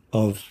feeling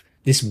of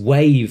this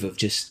wave of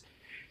just,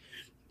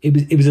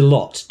 it was a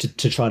lot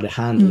to try to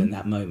handle in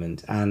that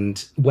moment.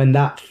 And when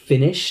that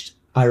finished,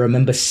 I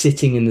remember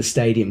sitting in the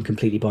stadium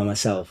completely by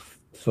myself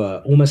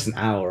for almost an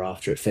hour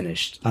after it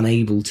finished,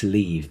 unable to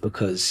leave,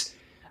 because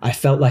I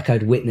felt like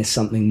I'd witnessed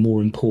something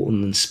more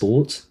important than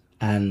sport.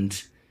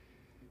 And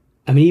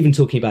I mean, even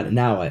talking about it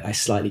now, I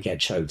slightly get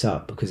choked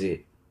up because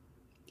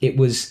it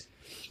was,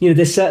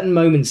 there's certain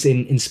moments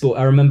in sport.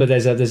 I remember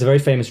there's a very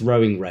famous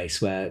rowing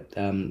race where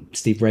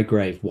Steve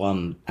Redgrave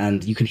won,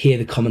 and you can hear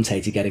the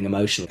commentator getting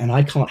emotional. And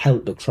I can't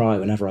help but cry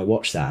whenever I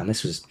watch that. And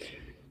this was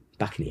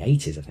back in the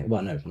 80s, I think.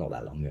 Well, no, not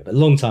that long ago, but a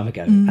long time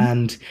ago.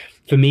 And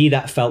for me,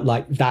 that felt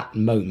like that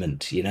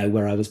moment,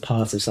 where I was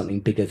part of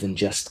something bigger than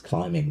just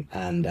climbing.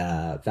 And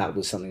that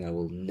was something I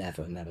will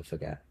never, never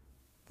forget.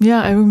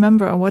 Yeah, I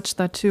remember I watched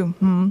that too.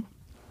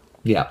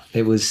 Yeah,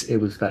 it was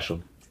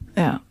special.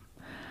 Yeah.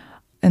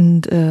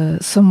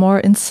 And some more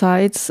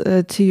insights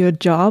to your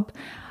job.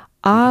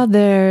 Are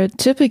there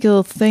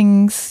typical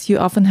things you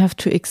often have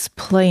to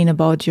explain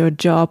about your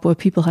job where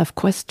people have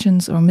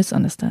questions or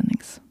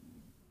misunderstandings?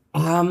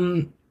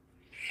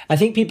 I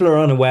think people are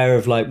unaware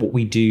of like what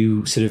we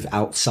do sort of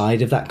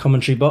outside of that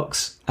commentary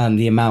box and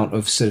the amount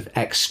of sort of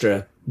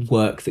extra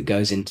work that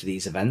goes into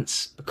these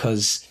events,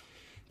 because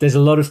there's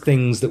a lot of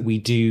things that we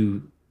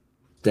do.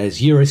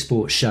 There's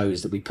Eurosport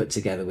shows that we put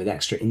together with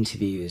extra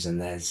interviews, and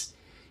there's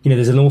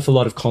an awful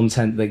lot of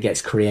content that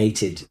gets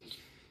created.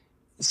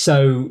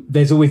 So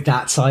there's always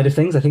that side of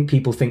things. I think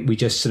people think we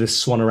just sort of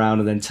swan around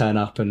and then turn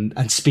up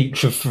and speak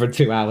for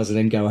 2 hours and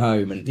then go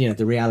home. And,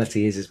 the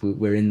reality is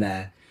we're in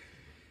there.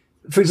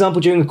 For example,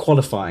 during a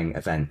qualifying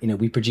event,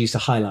 we produce a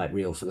highlight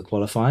reel for the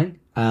qualifying.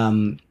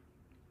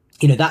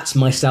 That's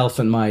myself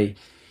and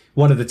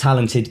one of the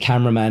talented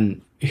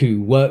cameramen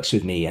who works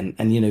with me. And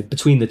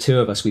between the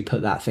two of us, we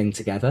put that thing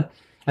together.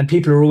 And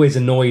people are always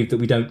annoyed that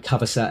we don't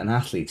cover certain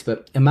athletes.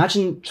 But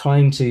imagine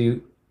trying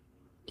to,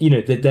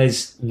 that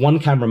there's one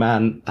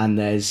cameraman and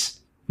there's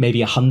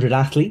maybe 100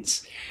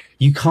 athletes.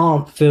 You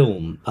can't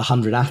film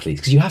 100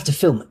 athletes because you have to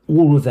film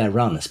all of their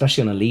run,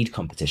 especially on a lead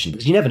competition,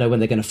 because you never know when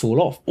they're going to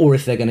fall off or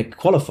if they're going to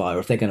qualify or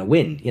if they're going to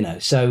win,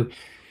 So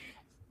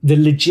the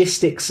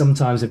logistics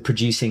sometimes of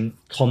producing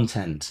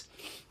content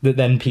that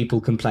then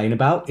people complain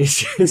about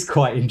is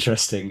quite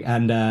interesting.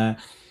 And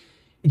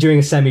during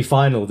a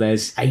semi-final,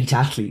 there's 8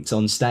 athletes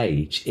on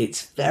stage.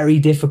 It's very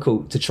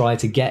difficult to try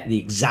to get the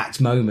exact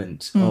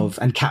moment of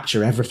and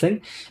capture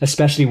everything,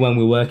 especially when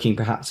we're working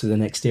perhaps with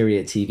an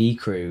exterior TV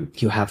crew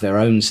who have their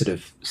own sort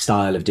of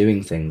style of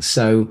doing things.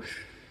 So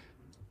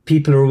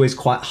people are always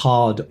quite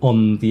hard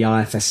on the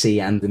IFSC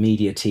and the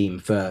media team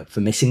for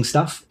missing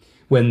stuff,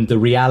 when the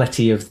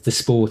reality of the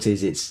sport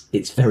is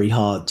it's very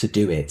hard to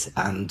do it.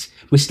 And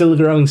we're still a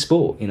growing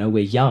sport, we're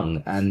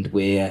young and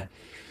we're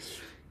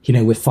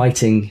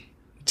fighting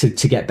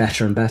to get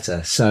better and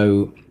better.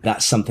 So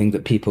that's something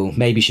that people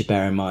maybe should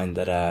bear in mind,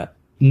 that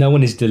no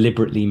one is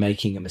deliberately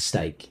making a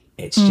mistake.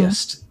 It's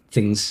just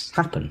things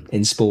happen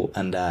in sport,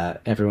 and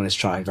everyone is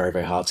trying very,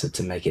 very hard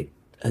to make it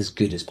as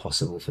good as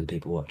possible for the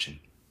people watching.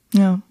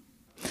 Yeah.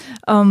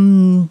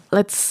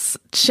 Let's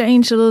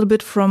change a little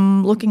bit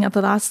from looking at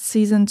the last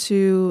season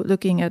to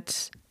looking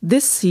at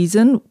this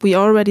season. We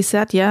already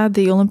said,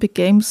 the Olympic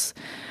Games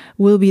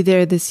will be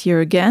there this year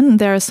again.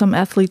 There are some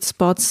athlete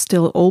spots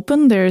still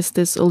open. There's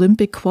this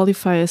Olympic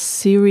qualifier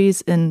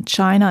series in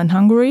China and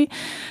Hungary.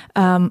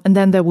 And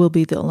then there will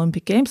be the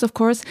Olympic Games, of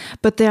course.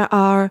 But there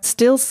are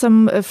still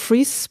some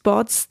free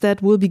spots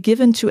that will be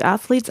given to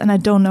athletes, and I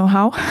don't know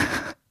how.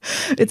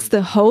 It's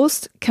the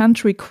host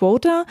country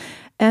quota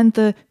and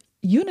the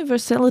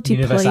universality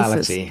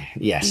places.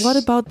 Yes. What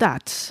about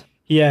that?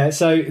 Yeah,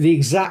 so the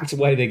exact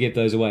way they give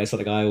those away is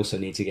something I also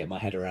need to get my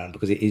head around,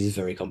 because it is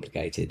very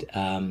complicated.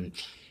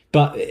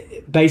 But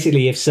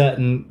basically, if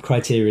certain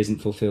criteria isn't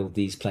fulfilled,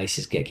 these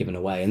places get given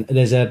away. And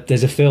there's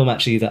a film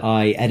actually that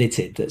I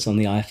edited that's on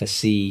the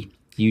IFSC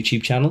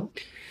YouTube channel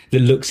that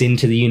looks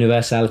into the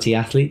universality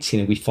athletes.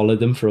 We followed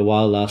them for a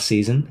while last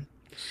season.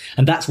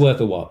 And that's worth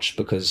a watch,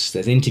 because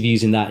there's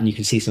interviews in that and you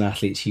can see some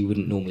athletes you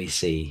wouldn't normally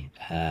see.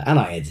 And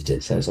I edited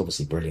it, so it's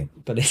obviously brilliant.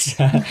 But it's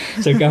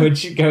so go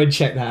and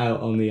check that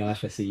out on the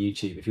IFSC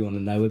YouTube if you want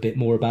to know a bit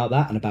more about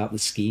that and about the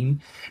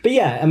scheme. But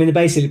yeah, I mean, the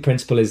basic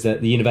principle is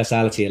that the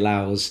universality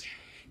allows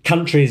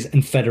countries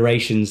and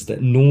federations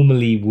that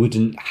normally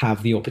wouldn't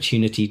have the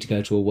opportunity to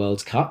go to a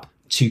World Cup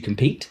to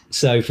compete.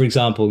 So, for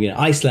example,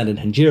 Iceland and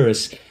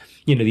Honduras,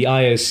 the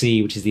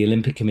IOC, which is the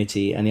Olympic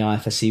Committee, and the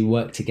IFSC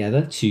work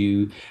together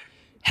to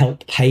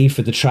help pay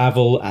for the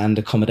travel and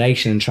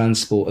accommodation and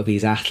transport of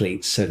these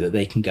athletes so that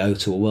they can go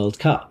to a World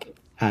Cup.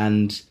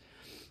 And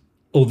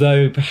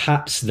although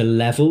perhaps the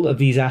level of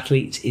these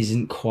athletes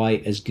isn't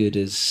quite as good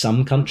as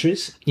some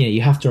countries,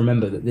 you have to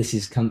remember that this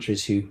is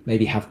countries who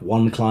maybe have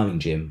one climbing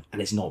gym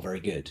and it's not very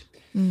good.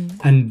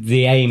 And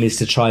the aim is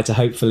to try to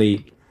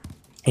hopefully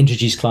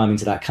introduce climbing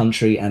to that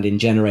country, and in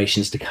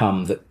generations to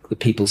come that the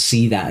people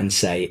see that and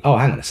say, oh,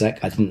 hang on a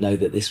sec, I didn't know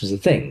that this was a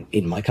thing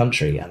in my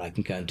country and I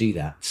can go and do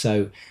that.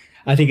 So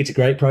I think it's a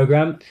great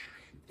program.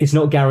 It's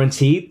not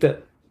guaranteed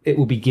that it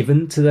will be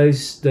given to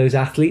those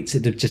athletes.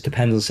 It just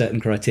depends on certain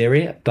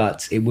criteria,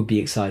 but it would be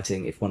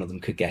exciting if one of them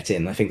could get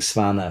in. I think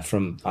Svana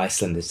from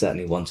Iceland is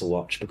certainly one to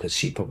watch, because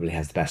she probably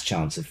has the best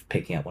chance of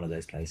picking up one of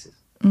those places.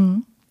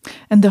 And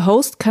the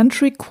host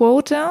country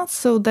quota,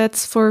 so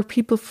that's for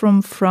people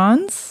from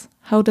France.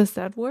 How does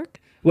that work?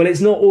 Well,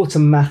 it's not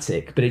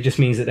automatic, but it just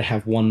means that they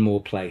have one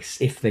more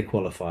place if they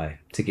qualify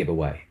to give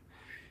away.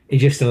 It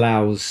just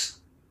allows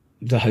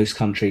the host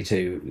country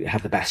to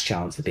have the best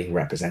chance of being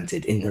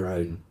represented in their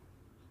own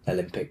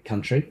Olympic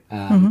country.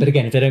 But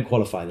again, if they don't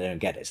qualify, they don't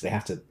get it. So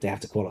they have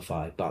to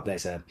qualify. But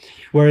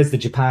whereas the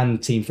Japan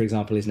team, for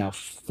example, is now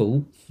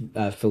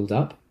filled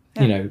up.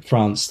 Yeah.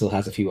 France still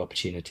has a few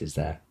opportunities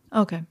there.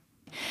 Okay.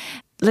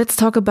 Let's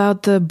talk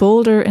about the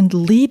boulder and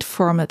lead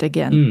format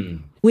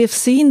again. We've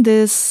seen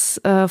this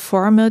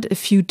format a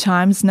few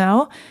times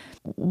now.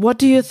 What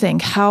do you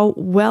think? How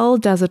well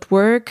does it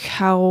work?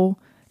 How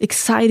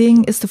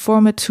exciting is the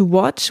format to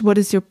watch? What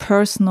is your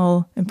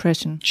personal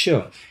impression?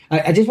 Sure.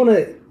 I just want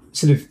to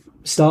sort of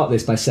start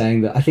this by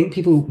saying that I think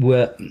people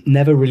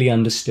never really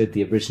understood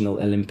the original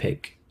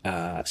Olympic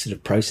sort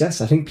of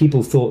process. I think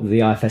people thought that the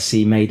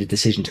IFSC made a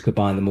decision to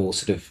combine them all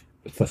sort of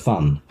for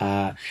fun.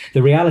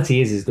 The reality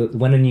is that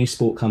when a new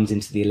sport comes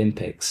into the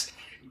Olympics,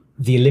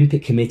 the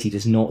Olympic Committee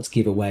does not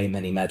give away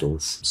many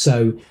medals.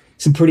 So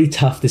some pretty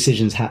tough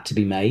decisions had to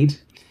be made.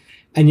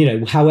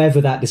 And,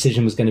 however that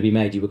decision was going to be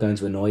made, you were going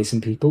to annoy some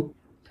people.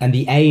 And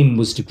the aim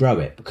was to grow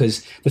it,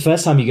 because the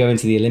first time you go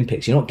into the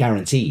Olympics, you're not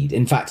guaranteed.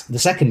 In fact, the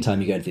second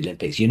time you go into the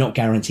Olympics, you're not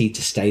guaranteed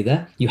to stay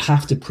there. You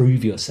have to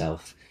prove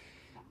yourself.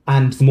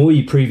 And the more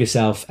you prove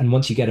yourself, and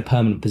once you get a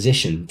permanent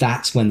position,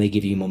 that's when they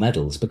give you more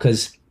medals.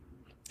 Because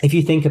if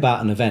you think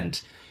about an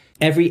event,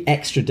 every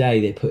extra day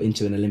they put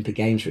into an Olympic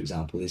Games, for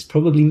example, is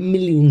probably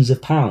millions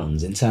of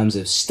pounds in terms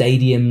of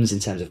stadiums, in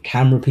terms of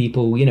camera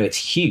people.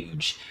 It's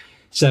huge.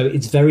 So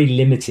it's very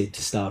limited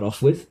to start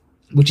off with,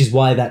 which is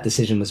why that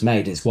decision was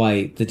made. It's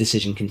why the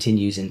decision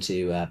continues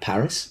into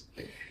Paris.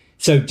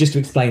 So just to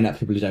explain that to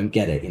people who don't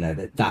get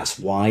it, that's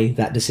why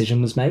that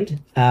decision was made.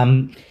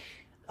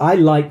 I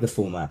like the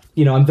format.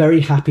 I'm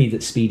very happy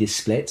that speed is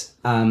split.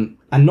 And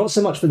not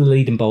so much for the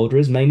lead and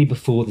boulderers, mainly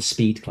before the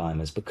speed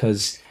climbers,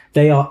 because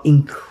they are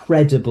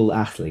incredible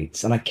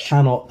athletes. And I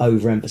cannot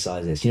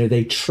overemphasize this.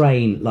 They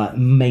train like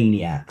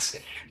maniacs.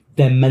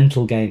 Their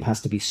mental game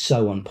has to be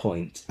so on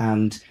point.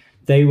 And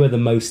they were the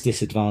most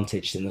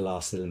disadvantaged in the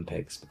last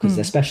Olympics because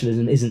their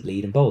specialism isn't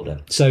lead and boulder.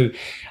 So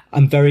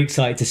I'm very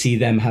excited to see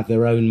them have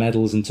their own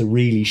medals and to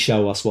really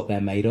show us what they're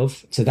made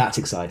of. So that's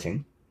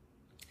exciting.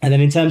 And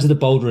then in terms of the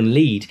boulder and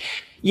lead,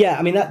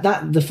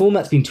 that the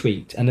format's been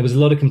tweaked, and there was a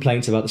lot of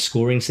complaints about the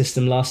scoring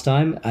system last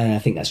time, and I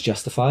think that's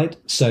justified.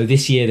 So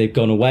this year they've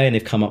gone away and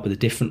they've come up with a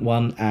different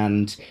one,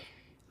 and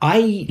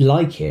I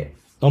like it,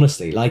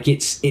 honestly. Like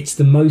it's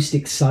the most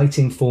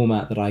exciting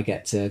format that I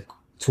get to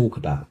talk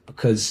about,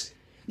 because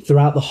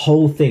throughout the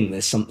whole thing,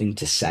 there's something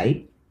to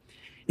say.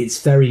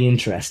 It's very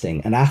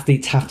interesting, and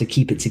athletes have to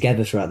keep it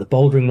together throughout the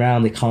bouldering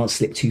round. They can't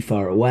slip too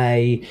far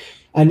away,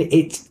 and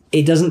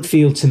it doesn't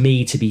feel to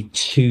me to be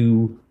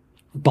too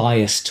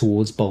biased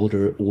towards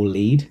boulder or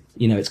lead.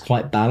 It's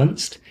quite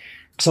balanced.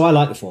 So I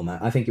like the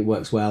format. I think it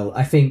works well.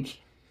 I think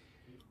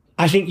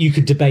you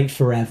could debate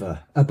forever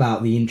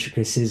about the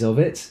intricacies of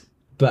it.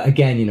 But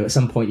again, at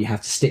some point you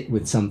have to stick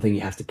with something,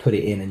 you have to put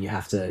it in, and you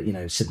have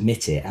to,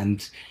 submit it.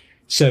 And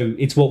so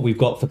it's what we've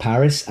got for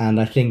Paris.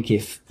 And I think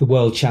if the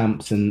world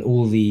champs and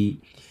all the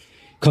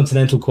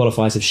continental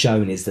qualifiers have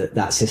shown is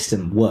that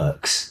system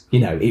works,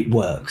 it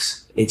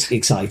works. It's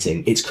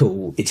exciting. It's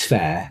cool. It's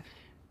fair.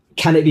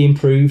 Can it be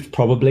improved?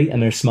 Probably.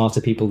 And there are smarter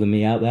people than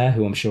me out there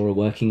who I'm sure are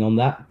working on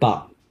that.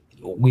 But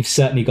we've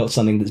certainly got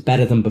something that's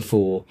better than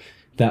before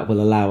that will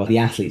allow the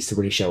athletes to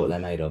really show what they're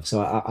made of.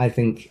 So I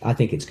think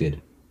it's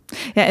good.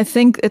 Yeah, I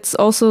think it's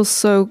also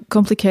so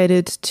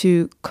complicated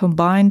to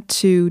combine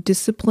two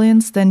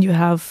disciplines. Then you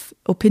have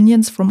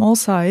opinions from all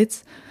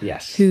sides.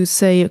 Yes. Who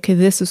say, okay,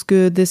 this is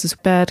good, this is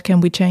bad. Can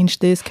we change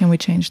this? Can we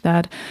change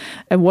that?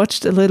 I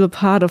watched a little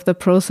part of the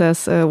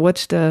process.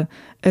 Watched a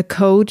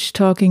coach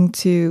talking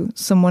to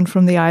someone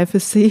from the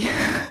IFSC.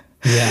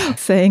 Yeah.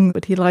 Saying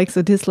what he likes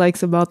or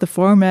dislikes about the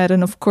format.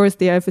 And of course,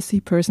 the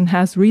IFSC person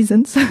has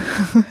reasons.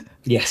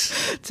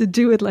 Yes. To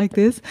do it like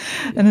this.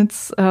 And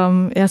it's,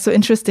 so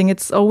interesting.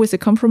 It's always a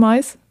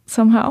compromise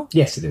somehow.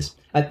 Yes, it is.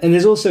 And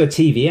there's also a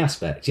TV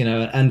aspect,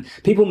 and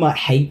people might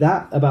hate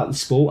that about the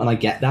sport, and I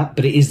get that,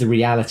 but it is the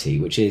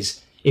reality, which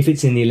is if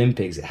it's in the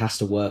Olympics, it has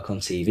to work on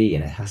TV,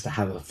 and it has to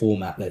have a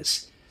format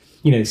that's,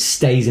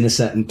 stays in a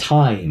certain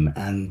time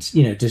and,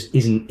 just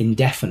isn't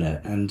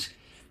indefinite. And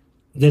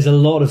there's a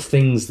lot of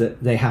things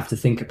that they have to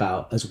think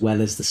about as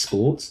well as the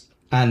sport.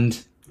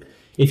 And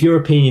if your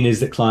opinion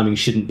is that climbing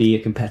shouldn't be a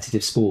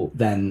competitive sport,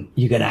 then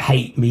you're going to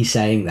hate me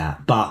saying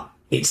that. But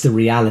it's the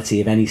reality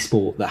of any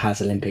sport that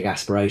has Olympic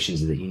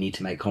aspirations, that you need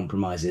to make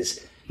compromises,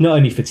 not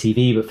only for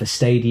TV, but for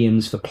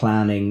stadiums, for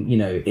planning.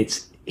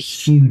 It's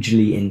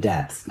hugely in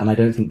depth. And I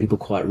don't think people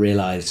quite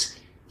realize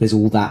there's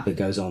all that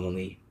goes on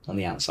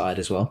the outside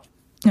as well.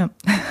 Yeah.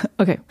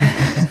 Okay.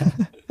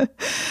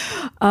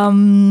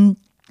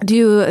 Do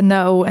you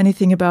know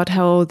anything about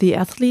how the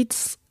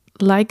athletes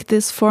like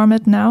this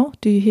format now?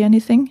 Do you hear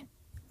anything?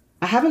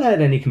 I haven't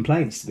heard any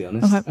complaints, to be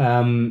honest.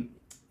 Okay.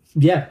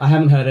 I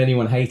haven't heard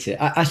anyone hate it.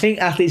 I think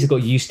athletes have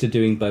got used to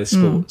doing both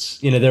sports.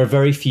 There are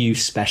very few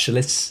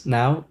specialists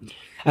now.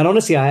 And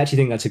honestly, I actually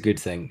think that's a good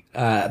thing,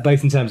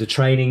 both in terms of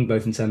training,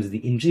 both in terms of the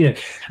injury.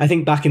 I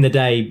think back in the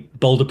day,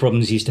 boulder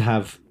problems used to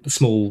have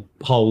small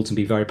holds and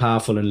be very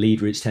powerful, and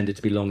lead routes tended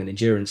to be long and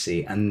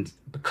endurancey. And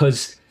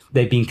because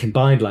they've been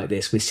combined like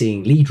this, we're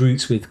seeing lead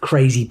routes with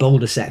crazy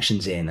boulder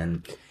sections in,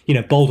 and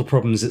boulder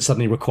problems that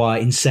suddenly require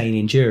insane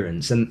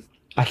endurance. And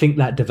I think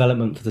that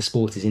development for the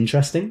sport is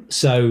interesting.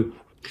 So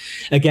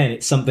again,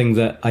 it's something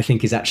that I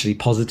think is actually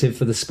positive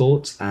for the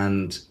sport.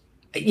 And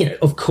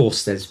of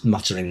course, there's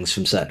mutterings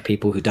from certain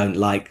people who don't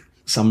like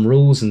some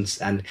rules,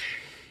 and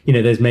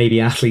there's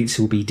maybe athletes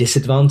who will be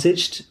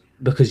disadvantaged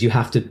because you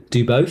have to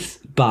do both.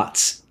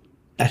 But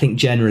I think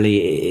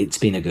generally it's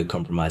been a good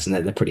compromise, and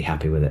they're pretty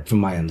happy with it, from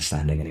my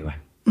understanding, anyway.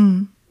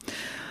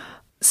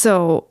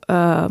 So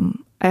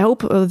I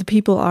hope the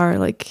people are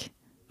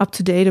up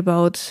to date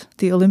about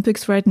the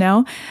Olympics right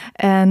now,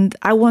 and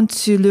I want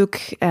to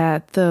look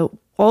at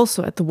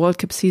also at the World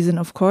Cup season,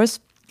 of course.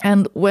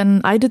 And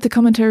when I did the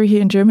commentary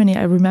here in Germany,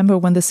 I remember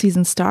when the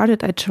season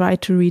started, I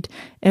tried to read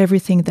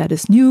everything that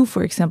is new.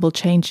 For example,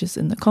 changes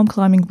in the comp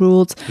climbing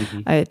rules.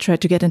 I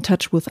tried to get in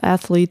touch with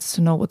athletes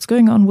to know what's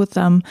going on with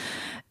them.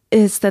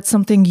 Is that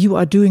something you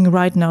are doing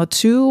right now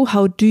too?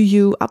 How do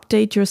you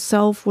update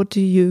yourself? What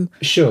do you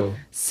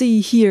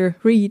see, hear,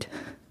 read?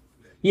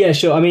 Yeah,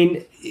 sure. I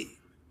mean,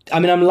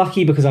 I'm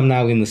lucky because I'm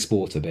now in the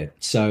sport a bit.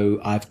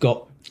 So I've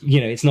got,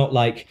 it's not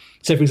like,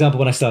 so for example,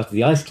 when I started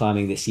the ice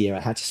climbing this year, I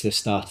had to sort of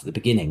start at the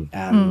beginning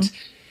and,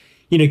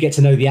 get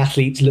to know the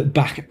athletes, look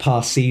back at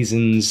past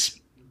seasons,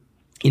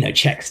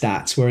 check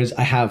stats. Whereas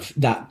I have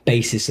that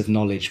basis of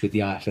knowledge with the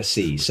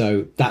IFSC.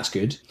 So that's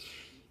good.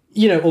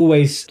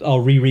 Always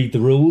I'll reread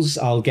the rules.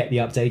 I'll get the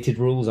updated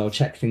rules. I'll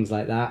check things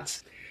like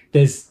that.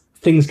 There's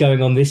things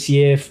going on this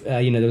year.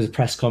 There was a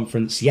press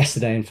conference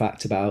yesterday, in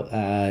fact,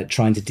 about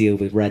trying to deal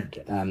with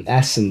Red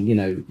S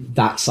and,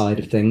 that side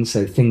of things.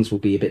 So things will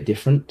be a bit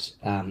different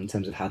in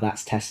terms of how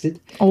that's tested.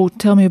 Oh,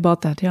 tell me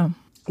about that. Yeah.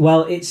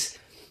 Well,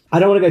 I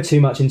don't want to go too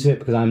much into it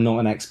because I'm not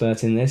an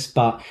expert in this,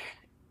 but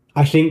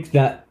I think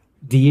that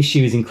the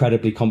issue is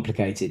incredibly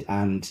complicated,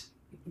 and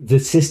the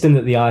system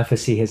that the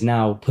IFSC has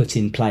now put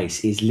in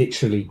place is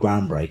literally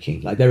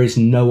groundbreaking. There is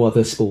no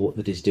other sport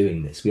that is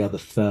doing this. We are the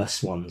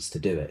first ones to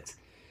do it.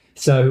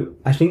 So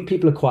I think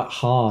people are quite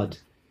hard,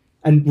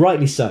 and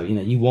rightly so.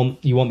 You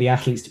want the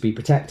athletes to be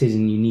protected,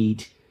 and you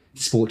need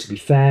the sport to be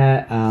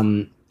fair.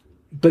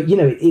 But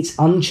it's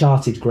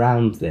uncharted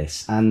ground,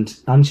 this, and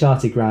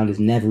uncharted ground is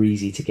never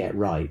easy to get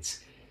right.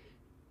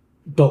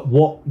 But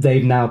what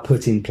they've now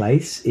put in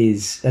place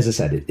is, as I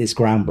said, it's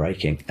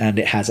groundbreaking, and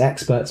it has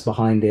experts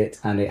behind it,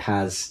 and it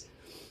has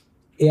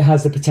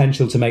the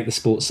potential to make the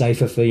sport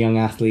safer for young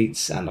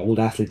athletes and old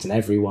athletes and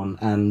everyone,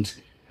 and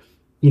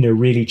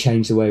really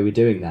change the way we're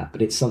doing that.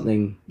 But it's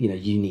something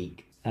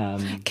unique.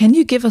 Can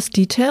you give us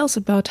details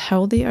about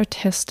how they are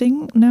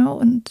testing now?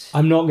 And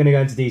I'm not going to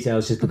go into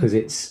details just because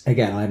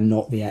I'm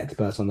not the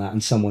expert on that,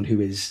 and someone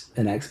who is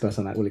an expert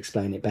on that will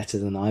explain it better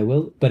than I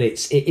will. But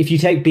if you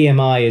take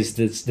BMI as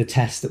the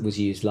test that was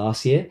used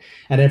last year,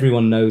 and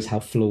everyone knows how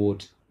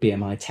flawed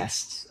BMI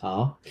tests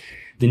are,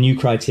 the new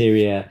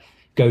criteria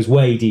goes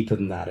way deeper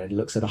than that. It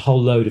looks at a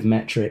whole load of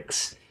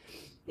metrics.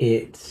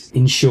 It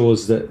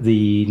ensures that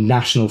the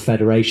national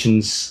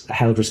federations are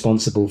held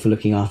responsible for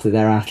looking after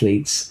their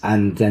athletes.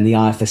 And then the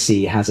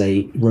IFSC has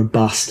a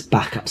robust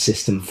backup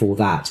system for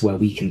that, where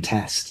we can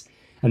test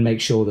and make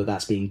sure that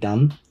that's being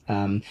done.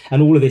 And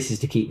all of this is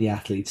to keep the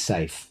athletes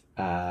safe.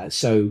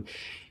 So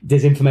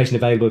there's information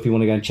available if you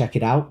want to go and check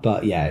it out.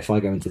 But yeah, if I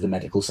go into the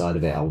medical side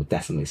of it, I would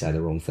definitely say the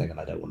wrong thing, and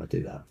I don't want to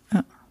do that.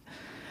 Oh.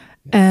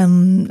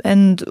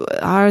 And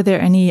are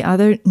there any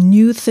other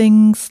new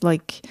things,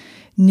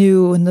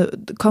 new in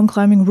the comp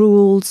climbing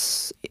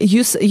rules?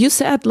 You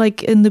said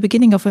in the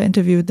beginning of our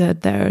interview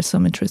that there are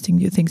some interesting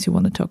new things you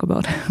want to talk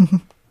about.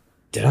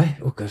 Did I?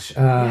 Oh gosh,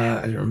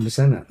 I don't remember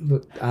saying that.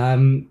 But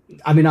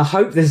I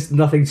hope there's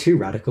nothing too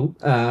radical.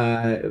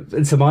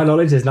 To my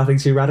knowledge, there's nothing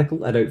too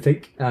radical, I don't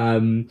think.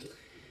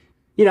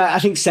 I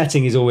think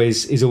setting is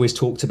always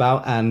talked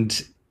about,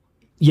 and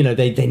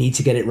they need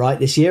to get it right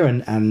this year,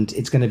 and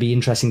it's going to be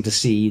interesting to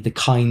see the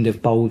kind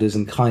of boulders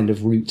and kind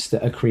of routes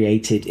that are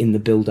created in the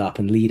build up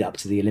and lead up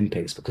to the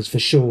Olympics, because for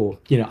sure,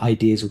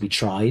 ideas will be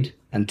tried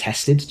and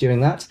tested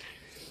during that,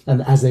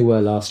 and as they were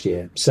last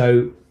year.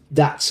 So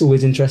that's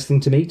always interesting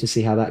to me to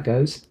see how that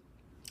goes.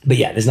 But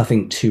yeah, there's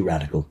nothing too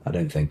radical, I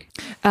don't think.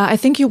 I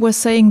think you were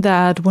saying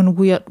that when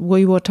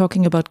we were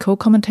talking about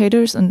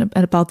co-commentators and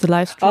about the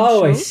live stream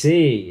show. I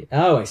see,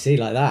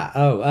 like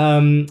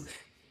that.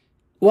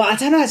 Well, I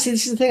don't know. See,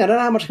 this is the thing. I don't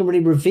know how much I can really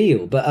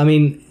reveal, but I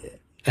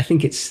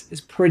think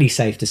it's pretty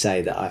safe to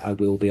say that I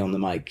will be on the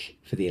mic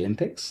for the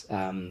Olympics.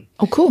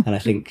 Oh, cool! And I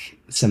think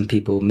some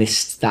people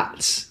missed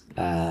that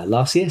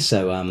last year.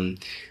 So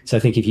I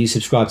think if you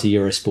subscribe to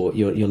Eurosport,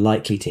 you're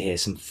likely to hear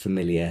some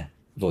familiar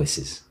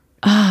voices.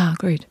 Ah,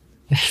 great!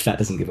 That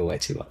doesn't give away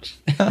too much.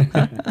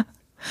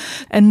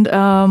 And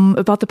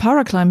about the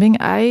paraclimbing,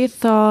 I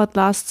thought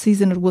last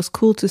season it was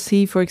cool to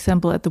see, for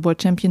example, at the World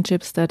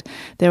Championships that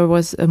there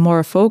was a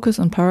more focus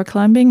on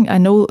paraclimbing. I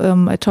know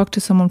I talked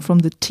to someone from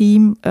the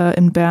team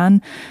in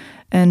Bern,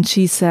 and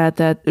she said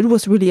that it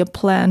was really a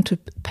plan to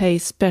pay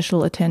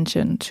special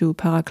attention to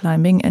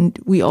paraclimbing. And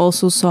we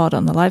also saw it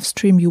on the live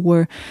stream you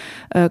were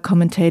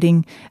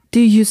commentating. Do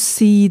you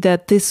see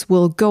that this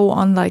will go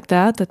on like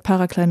that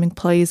paraclimbing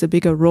plays a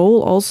bigger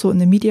role also in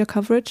the media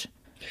coverage?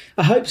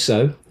 I hope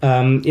so.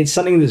 It's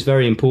something that's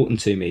very important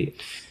to me.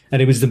 And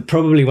it was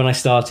probably when I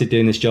started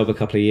doing this job a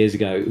couple of years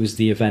ago, it was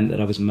the event that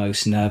I was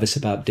most nervous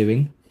about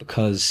doing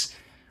because,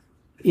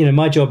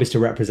 my job is to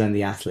represent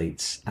the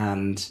athletes.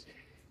 And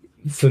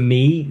for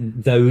me,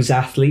 those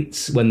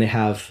athletes, when they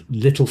have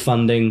little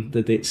funding,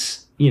 that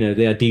it's,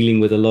 they are dealing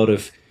with a lot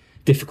of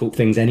difficult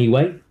things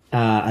anyway.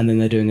 And then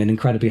they're doing an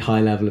incredibly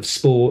high level of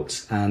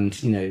sport.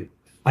 And,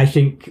 I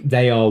think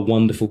they are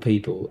wonderful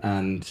people.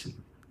 And,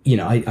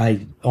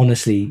 I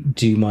honestly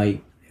do my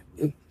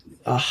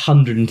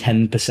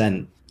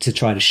 110% to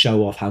try to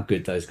show off how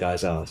good those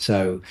guys are.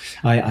 So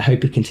I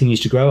hope it continues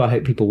to grow. I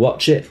hope people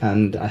watch it.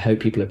 And I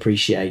hope people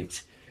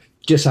appreciate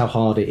just how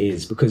hard it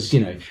is because,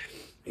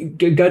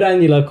 go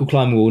down your local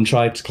climbing wall and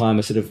try to climb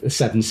a sort of a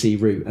 7C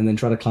route and then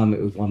try to climb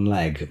it with one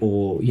leg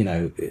or,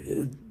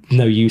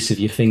 no use of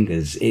your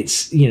fingers.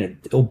 It's,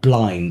 or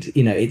blind,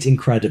 it's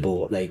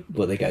incredible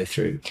what they go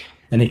through.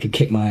 And they could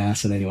kick my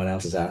ass and anyone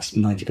else's ass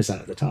 90%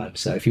 of the time.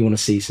 So if you want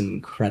to see some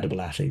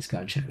incredible athletes, go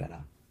and check that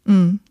out.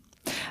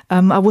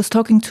 I was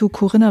talking to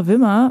Corinna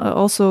Wimmer,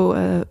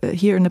 also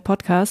here in the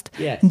podcast.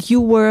 Yes. And you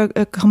were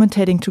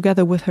commentating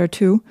together with her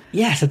too.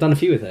 Yes, I've done a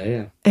few with her,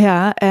 yeah.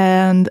 Yeah,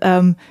 and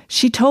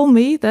she told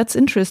me, that's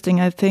interesting,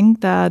 I think,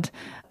 that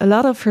a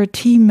lot of her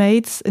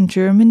teammates in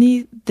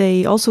Germany,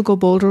 they also go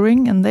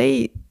bouldering and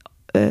they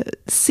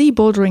see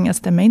bouldering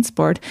as their main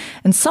sport.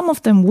 And some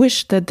of them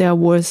wish that there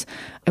was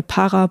a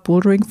para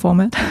bouldering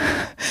format.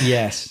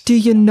 Yes. Do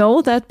you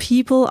know that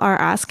people are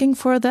asking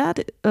for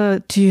that?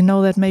 Do you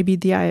know that maybe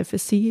the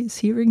IFSC is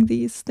hearing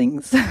these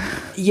things?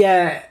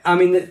 Yeah, I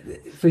mean,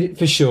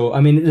 for sure.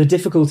 I mean, the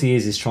difficulty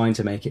is trying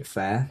to make it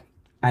fair.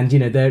 And,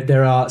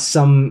 there are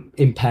some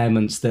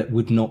impairments that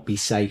would not be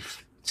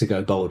safe to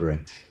go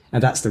bouldering.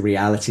 And that's the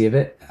reality of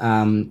it.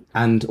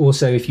 And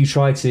also, if you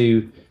try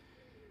to,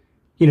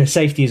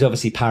 safety is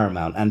obviously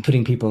paramount and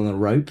putting people on a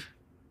rope,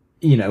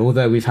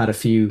 although we've had a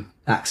few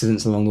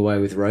accidents along the way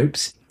with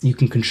ropes, you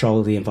can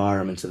control the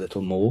environment a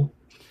little more.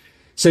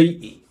 So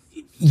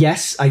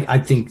yes, I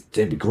think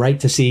it'd be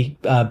great to see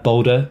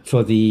boulder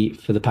for the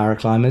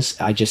paraclimbers.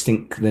 I just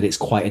think that it's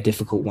quite a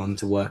difficult one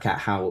to work out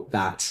how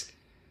that,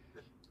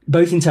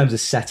 both in terms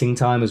of setting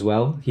time as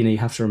well, you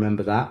have to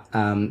remember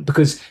that.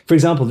 Because, for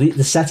example,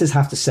 the setters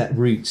have to set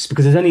routes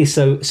because there's only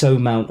so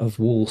amount of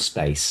wall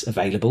space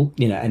available,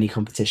 any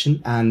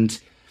competition. And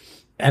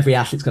every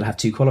athlete's got to have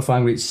 2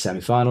 qualifying routes, a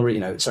semi-final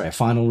route, a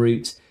final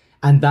route.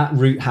 And that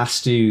route has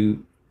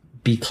to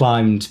be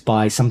climbed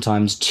by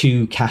sometimes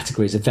 2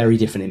 categories of very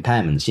different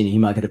impairments. You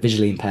might get a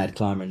visually impaired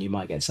climber and you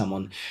might get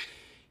someone,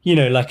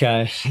 like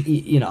a,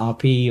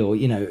 RP or,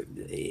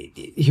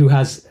 who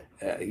has,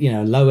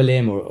 lower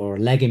limb or a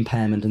leg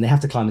impairment, and they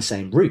have to climb the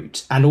same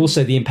route. And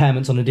also the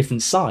impairment's on a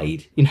different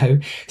side,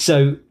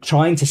 So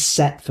trying to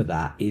set for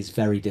that is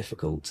very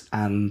difficult.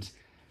 And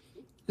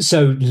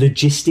so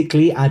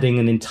logistically adding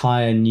an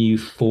entire new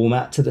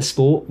format to the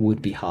sport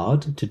would be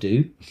hard to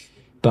do.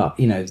 But,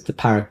 the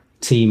para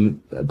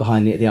team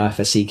behind the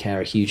IFSC care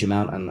a huge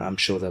amount, and I'm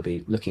sure they'll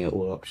be looking at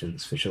all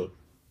options for sure.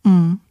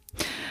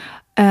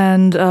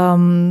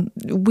 And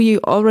we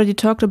already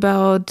talked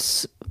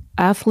about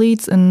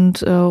athletes and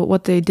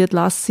what they did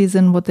last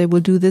season, what they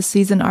will do this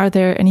season. Are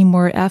there any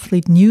more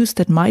athlete news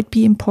that might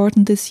be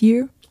important this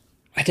year?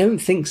 I don't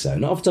think so,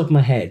 not off the top of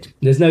my head.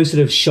 There's no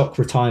sort of shock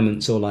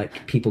retirements or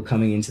people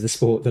coming into the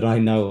sport that I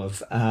know of.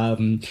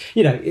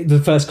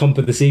 The first comp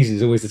of the season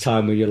is always the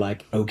time where you're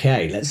like,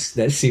 okay, let's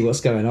see what's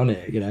going on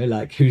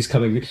here. Who's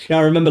coming. I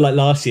remember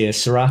last year,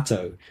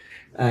 Serato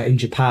in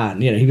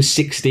Japan, he was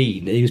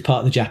 16. He was part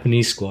of the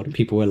Japanese squad, and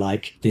people were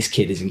like, "This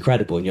kid is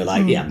incredible." And you're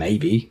like, "Yeah,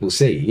 maybe we'll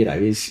see."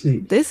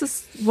 This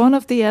is one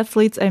of the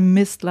athletes I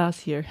missed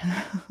last year.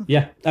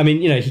 Yeah, I mean,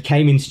 he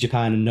came into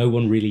Japan and no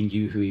one really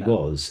knew who he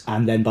was,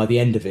 and then by the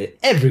end of it,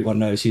 everyone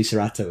knows who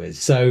Serato is.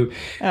 So,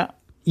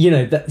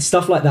 that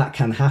stuff like that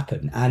can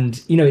happen,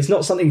 and it's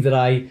not something that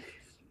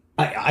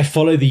I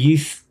follow the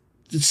youth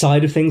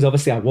side of things.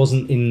 Obviously I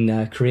wasn't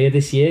in Korea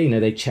this year,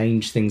 they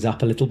changed things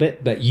up a little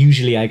bit, but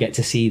usually I get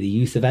to see the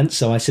youth events,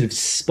 so I sort of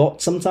spot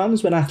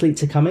sometimes when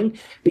athletes are coming,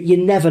 but you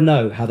never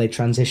know how they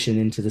transition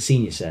into the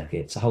senior circuit.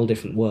 It's a whole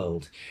different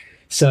world.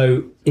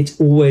 So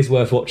it's always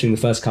worth watching the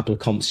first couple of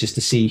comps just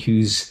to see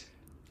who's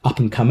up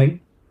and coming,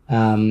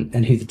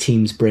 and who the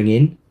teams bring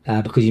in,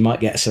 because you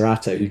might get a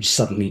Serato who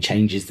suddenly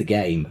changes the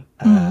game.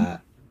 So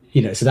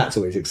that's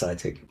always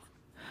exciting.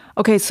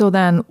 Okay, so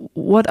then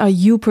what are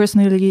you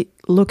personally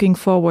looking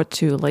forward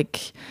to?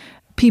 Like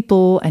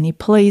people, any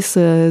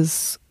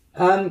places?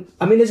 I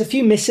mean, there's a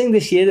few missing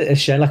this year that are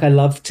shown. I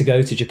love to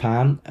go to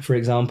Japan, for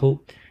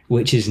example.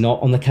 which is not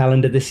on the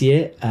calendar this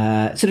year.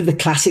 Sort of the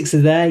classics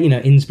are there. You know,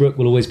 Innsbruck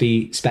will always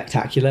be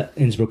spectacular.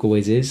 Innsbruck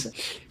always is.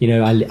 You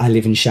know, I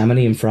live in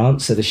Chamonix in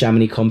France, so the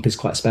Chamonix comp is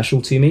quite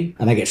special to me,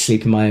 and I get to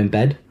sleep in my own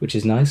bed, which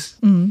is nice.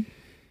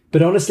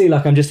 But honestly,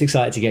 like, I'm just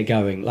excited to get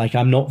going. Like,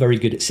 I'm not very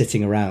good at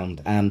sitting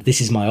around, and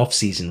this is my off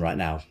season right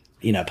now,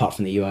 you know, apart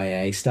from the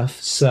UIA stuff.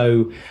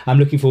 So I'm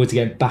looking forward to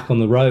getting back on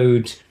the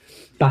road,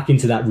 back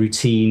into that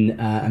routine,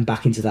 and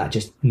back into that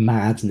just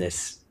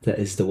madness that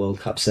is the World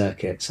Cup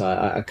circuit. So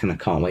I kind of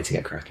can't wait to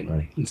get cracking,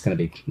 really. It's going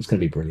to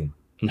be brilliant,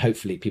 and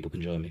hopefully people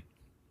can join me.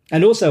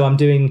 And also I'm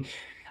doing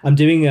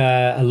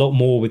a lot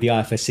more with the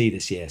IFSC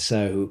this year.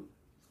 So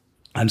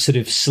I'm sort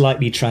of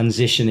slightly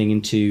transitioning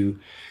into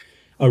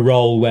a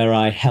role where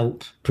I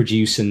help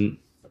produce and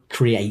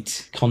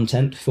create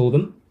content for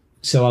them.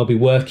 So I'll be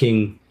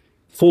working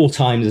 4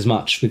 times as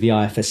much with the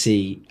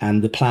IFSC,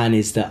 and the plan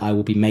is that I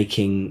will be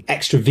making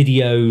extra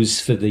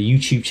videos for the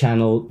YouTube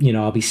channel. You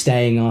know, I'll be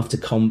staying after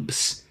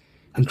comps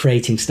and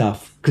creating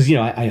stuff because, you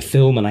know, I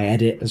film and I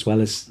edit as well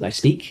as I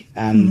speak.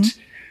 And,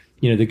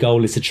 you know, the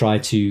goal is to try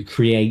to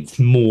create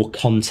more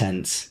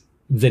content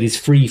that is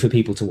free for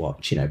people to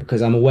watch, you know,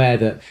 because I'm aware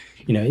that,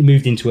 you know, it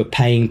moved into a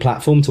paying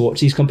platform to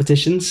watch these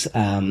competitions.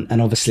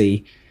 And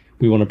obviously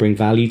we want to bring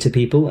value to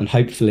people, and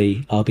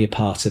hopefully I'll be a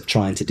part of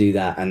trying to do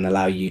that and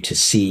allow you to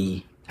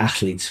see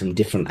athletes from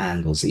different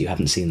angles that you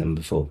haven't seen them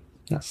before.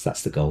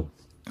 That's the goal.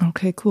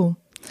 Okay, cool.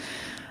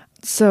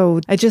 So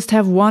I just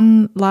have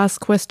one last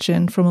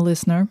question from a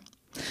listener.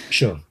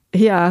 Sure.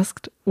 He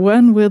asked,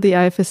 when will the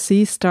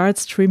IFSC start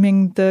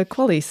streaming the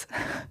qualies?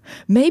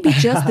 Maybe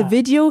just the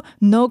video,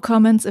 no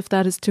comments if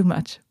that is too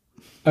much.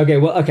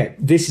 Okay.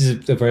 This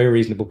is a very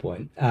reasonable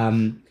point.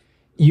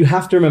 You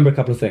have to remember a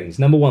couple of things.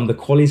 Number one, the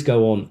qualies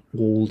go on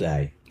all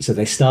day. So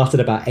they start at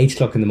about 8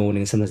 o'clock in the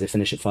morning and sometimes they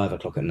finish at 5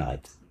 o'clock at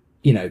night.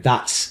 You know,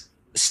 that's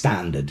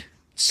standard.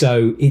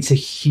 So it's a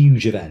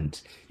huge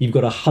event. You've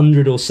got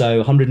 100 or so,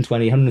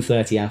 120,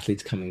 130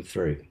 athletes coming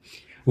through,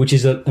 which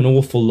is an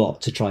awful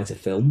lot to try to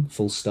film,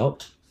 full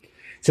stop.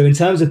 So in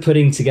terms of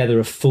putting together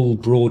a full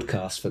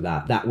broadcast for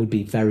that would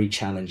be very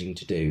challenging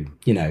to do.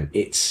 You know,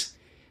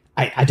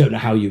 I don't know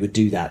how you would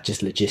do that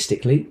just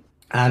logistically.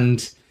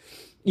 And,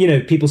 you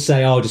know, people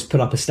say, oh, just put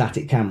up a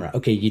static camera.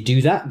 Okay, you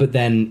do that, but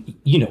then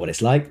you know what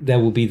it's like. There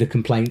will be the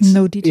complaints.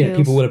 No details. You know,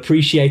 people will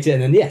appreciate it.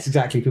 And then, yes,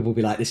 exactly. People will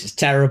be like, this is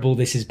terrible.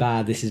 This is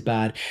bad. This is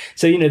bad.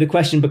 So, you know, the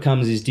question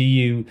becomes is, do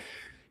you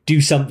do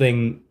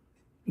something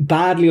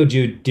badly or do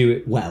you do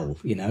it well,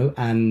 you know?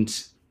 And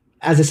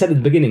as I said at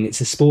the beginning,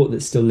 it's a sport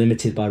that's still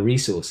limited by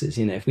resources.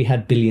 You know, if we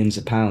had billions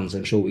of pounds,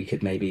 I'm sure we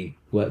could maybe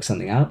work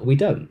something out. We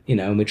don't, you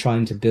know, and we're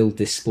trying to build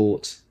this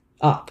sport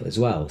up as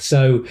well.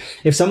 So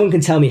if someone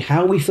can tell me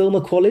how we film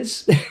a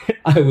qualies,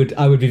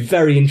 I would be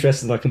very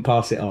interested. I can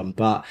pass it on,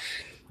 but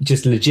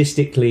just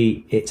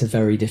logistically, it's a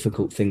very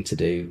difficult thing to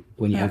do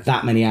when you have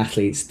that many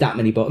athletes, that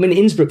many. I mean,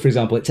 Innsbruck, for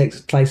example, it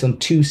takes place on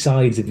 2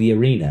 sides of the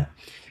arena.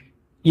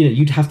 You know,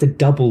 you'd have to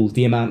double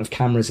the amount of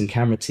cameras and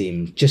camera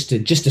team just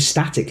to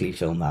statically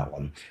film that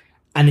one,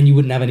 and then you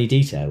wouldn't have any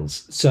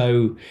details.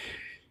 So,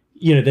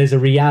 you know, there's a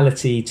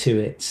reality to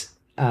it.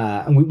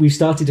 And we've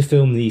started to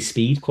film the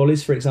speed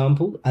qualies, for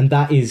example, and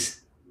that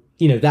is,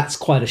 you know, that's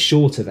quite a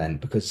short event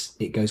because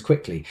it goes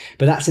quickly,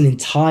 but that's an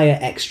entire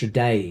extra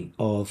day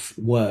of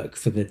work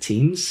for the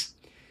teams.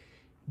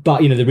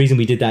 But, you know, the reason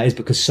we did that is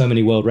because so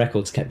many world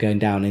records kept going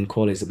down in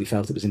qualies that we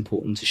felt it was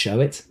important to show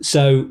it.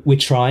 So we're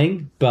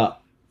trying,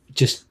 but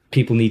just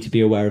people need to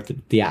be aware of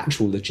the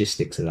actual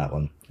logistics of that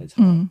one. It's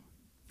hard.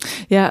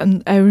 Yeah,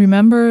 and I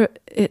remember,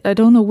 I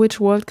don't know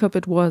which World Cup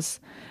it was.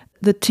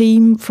 The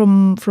team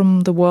from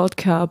the World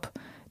Cup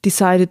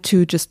decided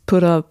to just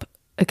put up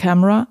a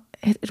camera.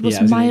 It was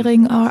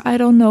Meiring, or I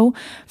don't know,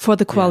 for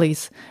the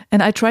qualies. Yeah.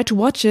 And I tried to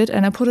watch it,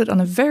 and I put it on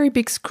a very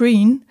big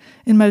screen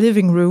in my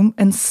living room,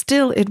 and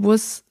still it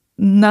was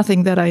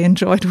nothing that I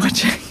enjoyed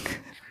watching.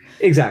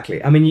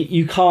 Exactly. I mean,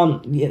 you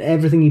can't,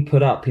 everything you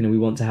put up, you know, we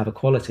want to have a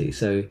quality.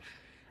 So,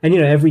 and,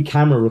 you know, every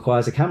camera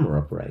requires a camera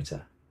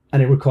operator.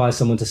 And it requires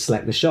someone to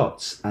select the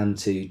shots and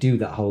to do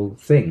that whole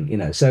thing, you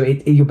know. So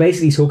you're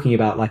basically talking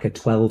about like a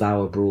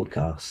 12-hour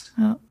broadcast.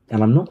 Oh.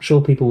 And I'm not sure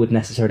people would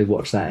necessarily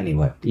watch that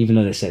anyway, even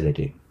though they say they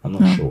do. I'm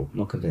not sure,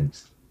 not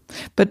convinced.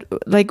 But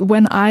like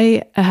when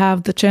I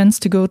have the chance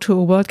to go to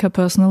a World Cup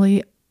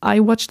personally,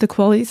 I watch the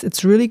qualies.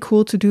 It's really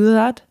cool to do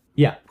that.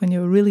 Yeah. When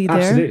you're really there.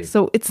 Absolutely.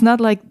 So it's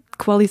not like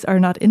qualies are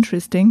not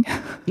interesting.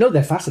 No,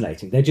 they're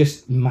fascinating. They're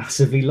just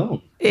massively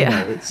long.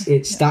 Yeah. You know,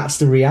 it's that's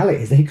the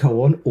reality. They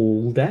go on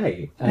all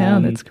day. Yeah,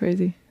 that's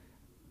crazy.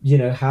 You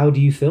know, how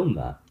do you film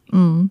that?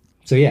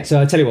 So yeah,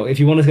 so I tell you what, if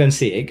you want to go and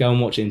see it, go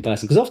and watch it in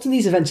person, because often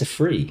these events are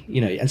free,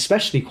 you know, and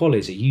especially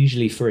qualies are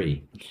usually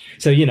free.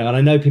 So, you know, and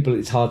I know people,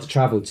 it's hard to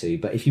travel to,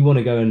 but if you want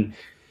to go and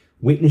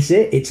witness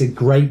it, it's a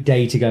great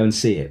day to go and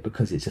see it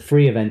because it's a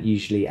free event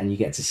usually, and you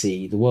get to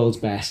see the world's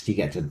best. You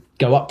get to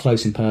go up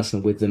close and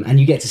personal with them, and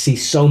you get to see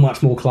so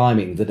much more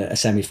climbing than at a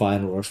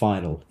semi-final or a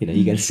final. You know,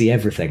 you get to see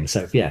everything.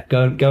 So yeah,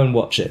 go and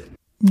watch it.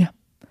 Yeah.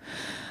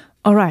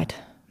 All right,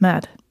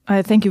 Matt,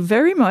 I thank you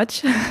very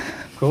much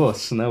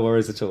course. No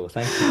worries at all.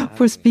 Thank you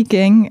for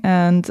speaking.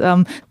 And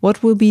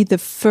what will be the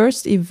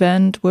first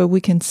event where we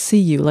can see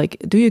you? Like,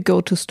 do you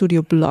go to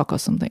Studio Bloc or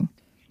something?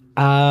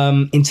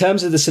 In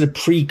terms of the sort of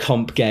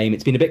pre-comp game,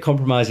 it's been a bit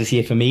compromised this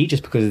year for me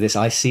just because of this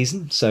ice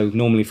season. So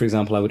normally, for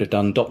example, I would have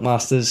done Bloc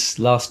Masters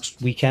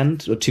last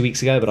weekend or 2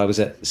 weeks ago, but I was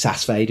at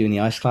Sasfay doing the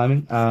ice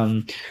climbing.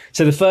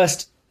 So the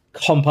first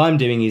comp I'm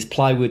doing is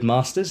Plywood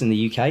Masters in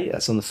the UK.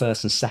 That's on the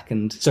 2nd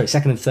and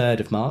 3rd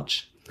of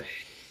March.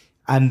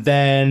 And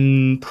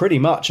then pretty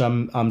much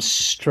I'm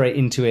straight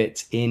into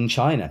it in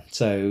China.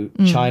 So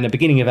China,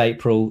 beginning of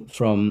April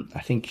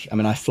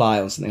I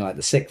fly on something like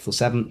the 6th or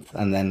 7th,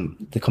 and then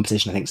the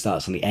competition I think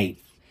starts on the 8th.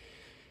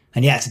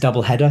 And yeah, it's a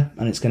double header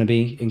and it's going to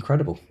be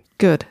incredible.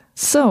 Good.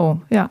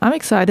 So yeah, I'm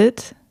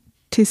excited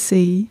to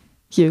see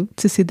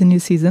the new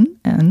season,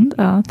 and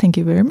thank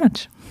you very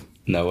much.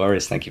 No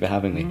worries. Thank you for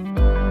having me.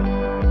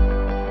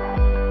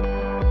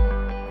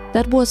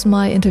 That was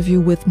my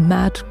interview with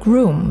Matt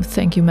Groom.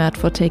 Thank you, Matt,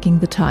 for taking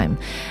the time.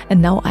 And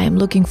now I am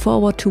looking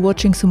forward to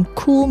watching some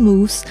cool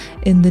moves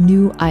in the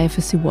new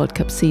IFSC World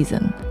Cup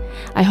season.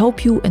 I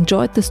hope you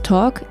enjoyed this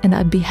talk, and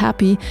I'd be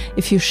happy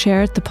if you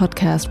shared the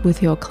podcast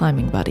with your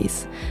climbing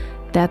buddies.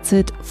 That's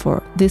it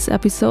for this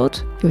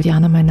episode.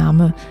 Juliane mein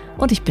Name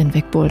und ich bin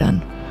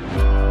wegbouldern.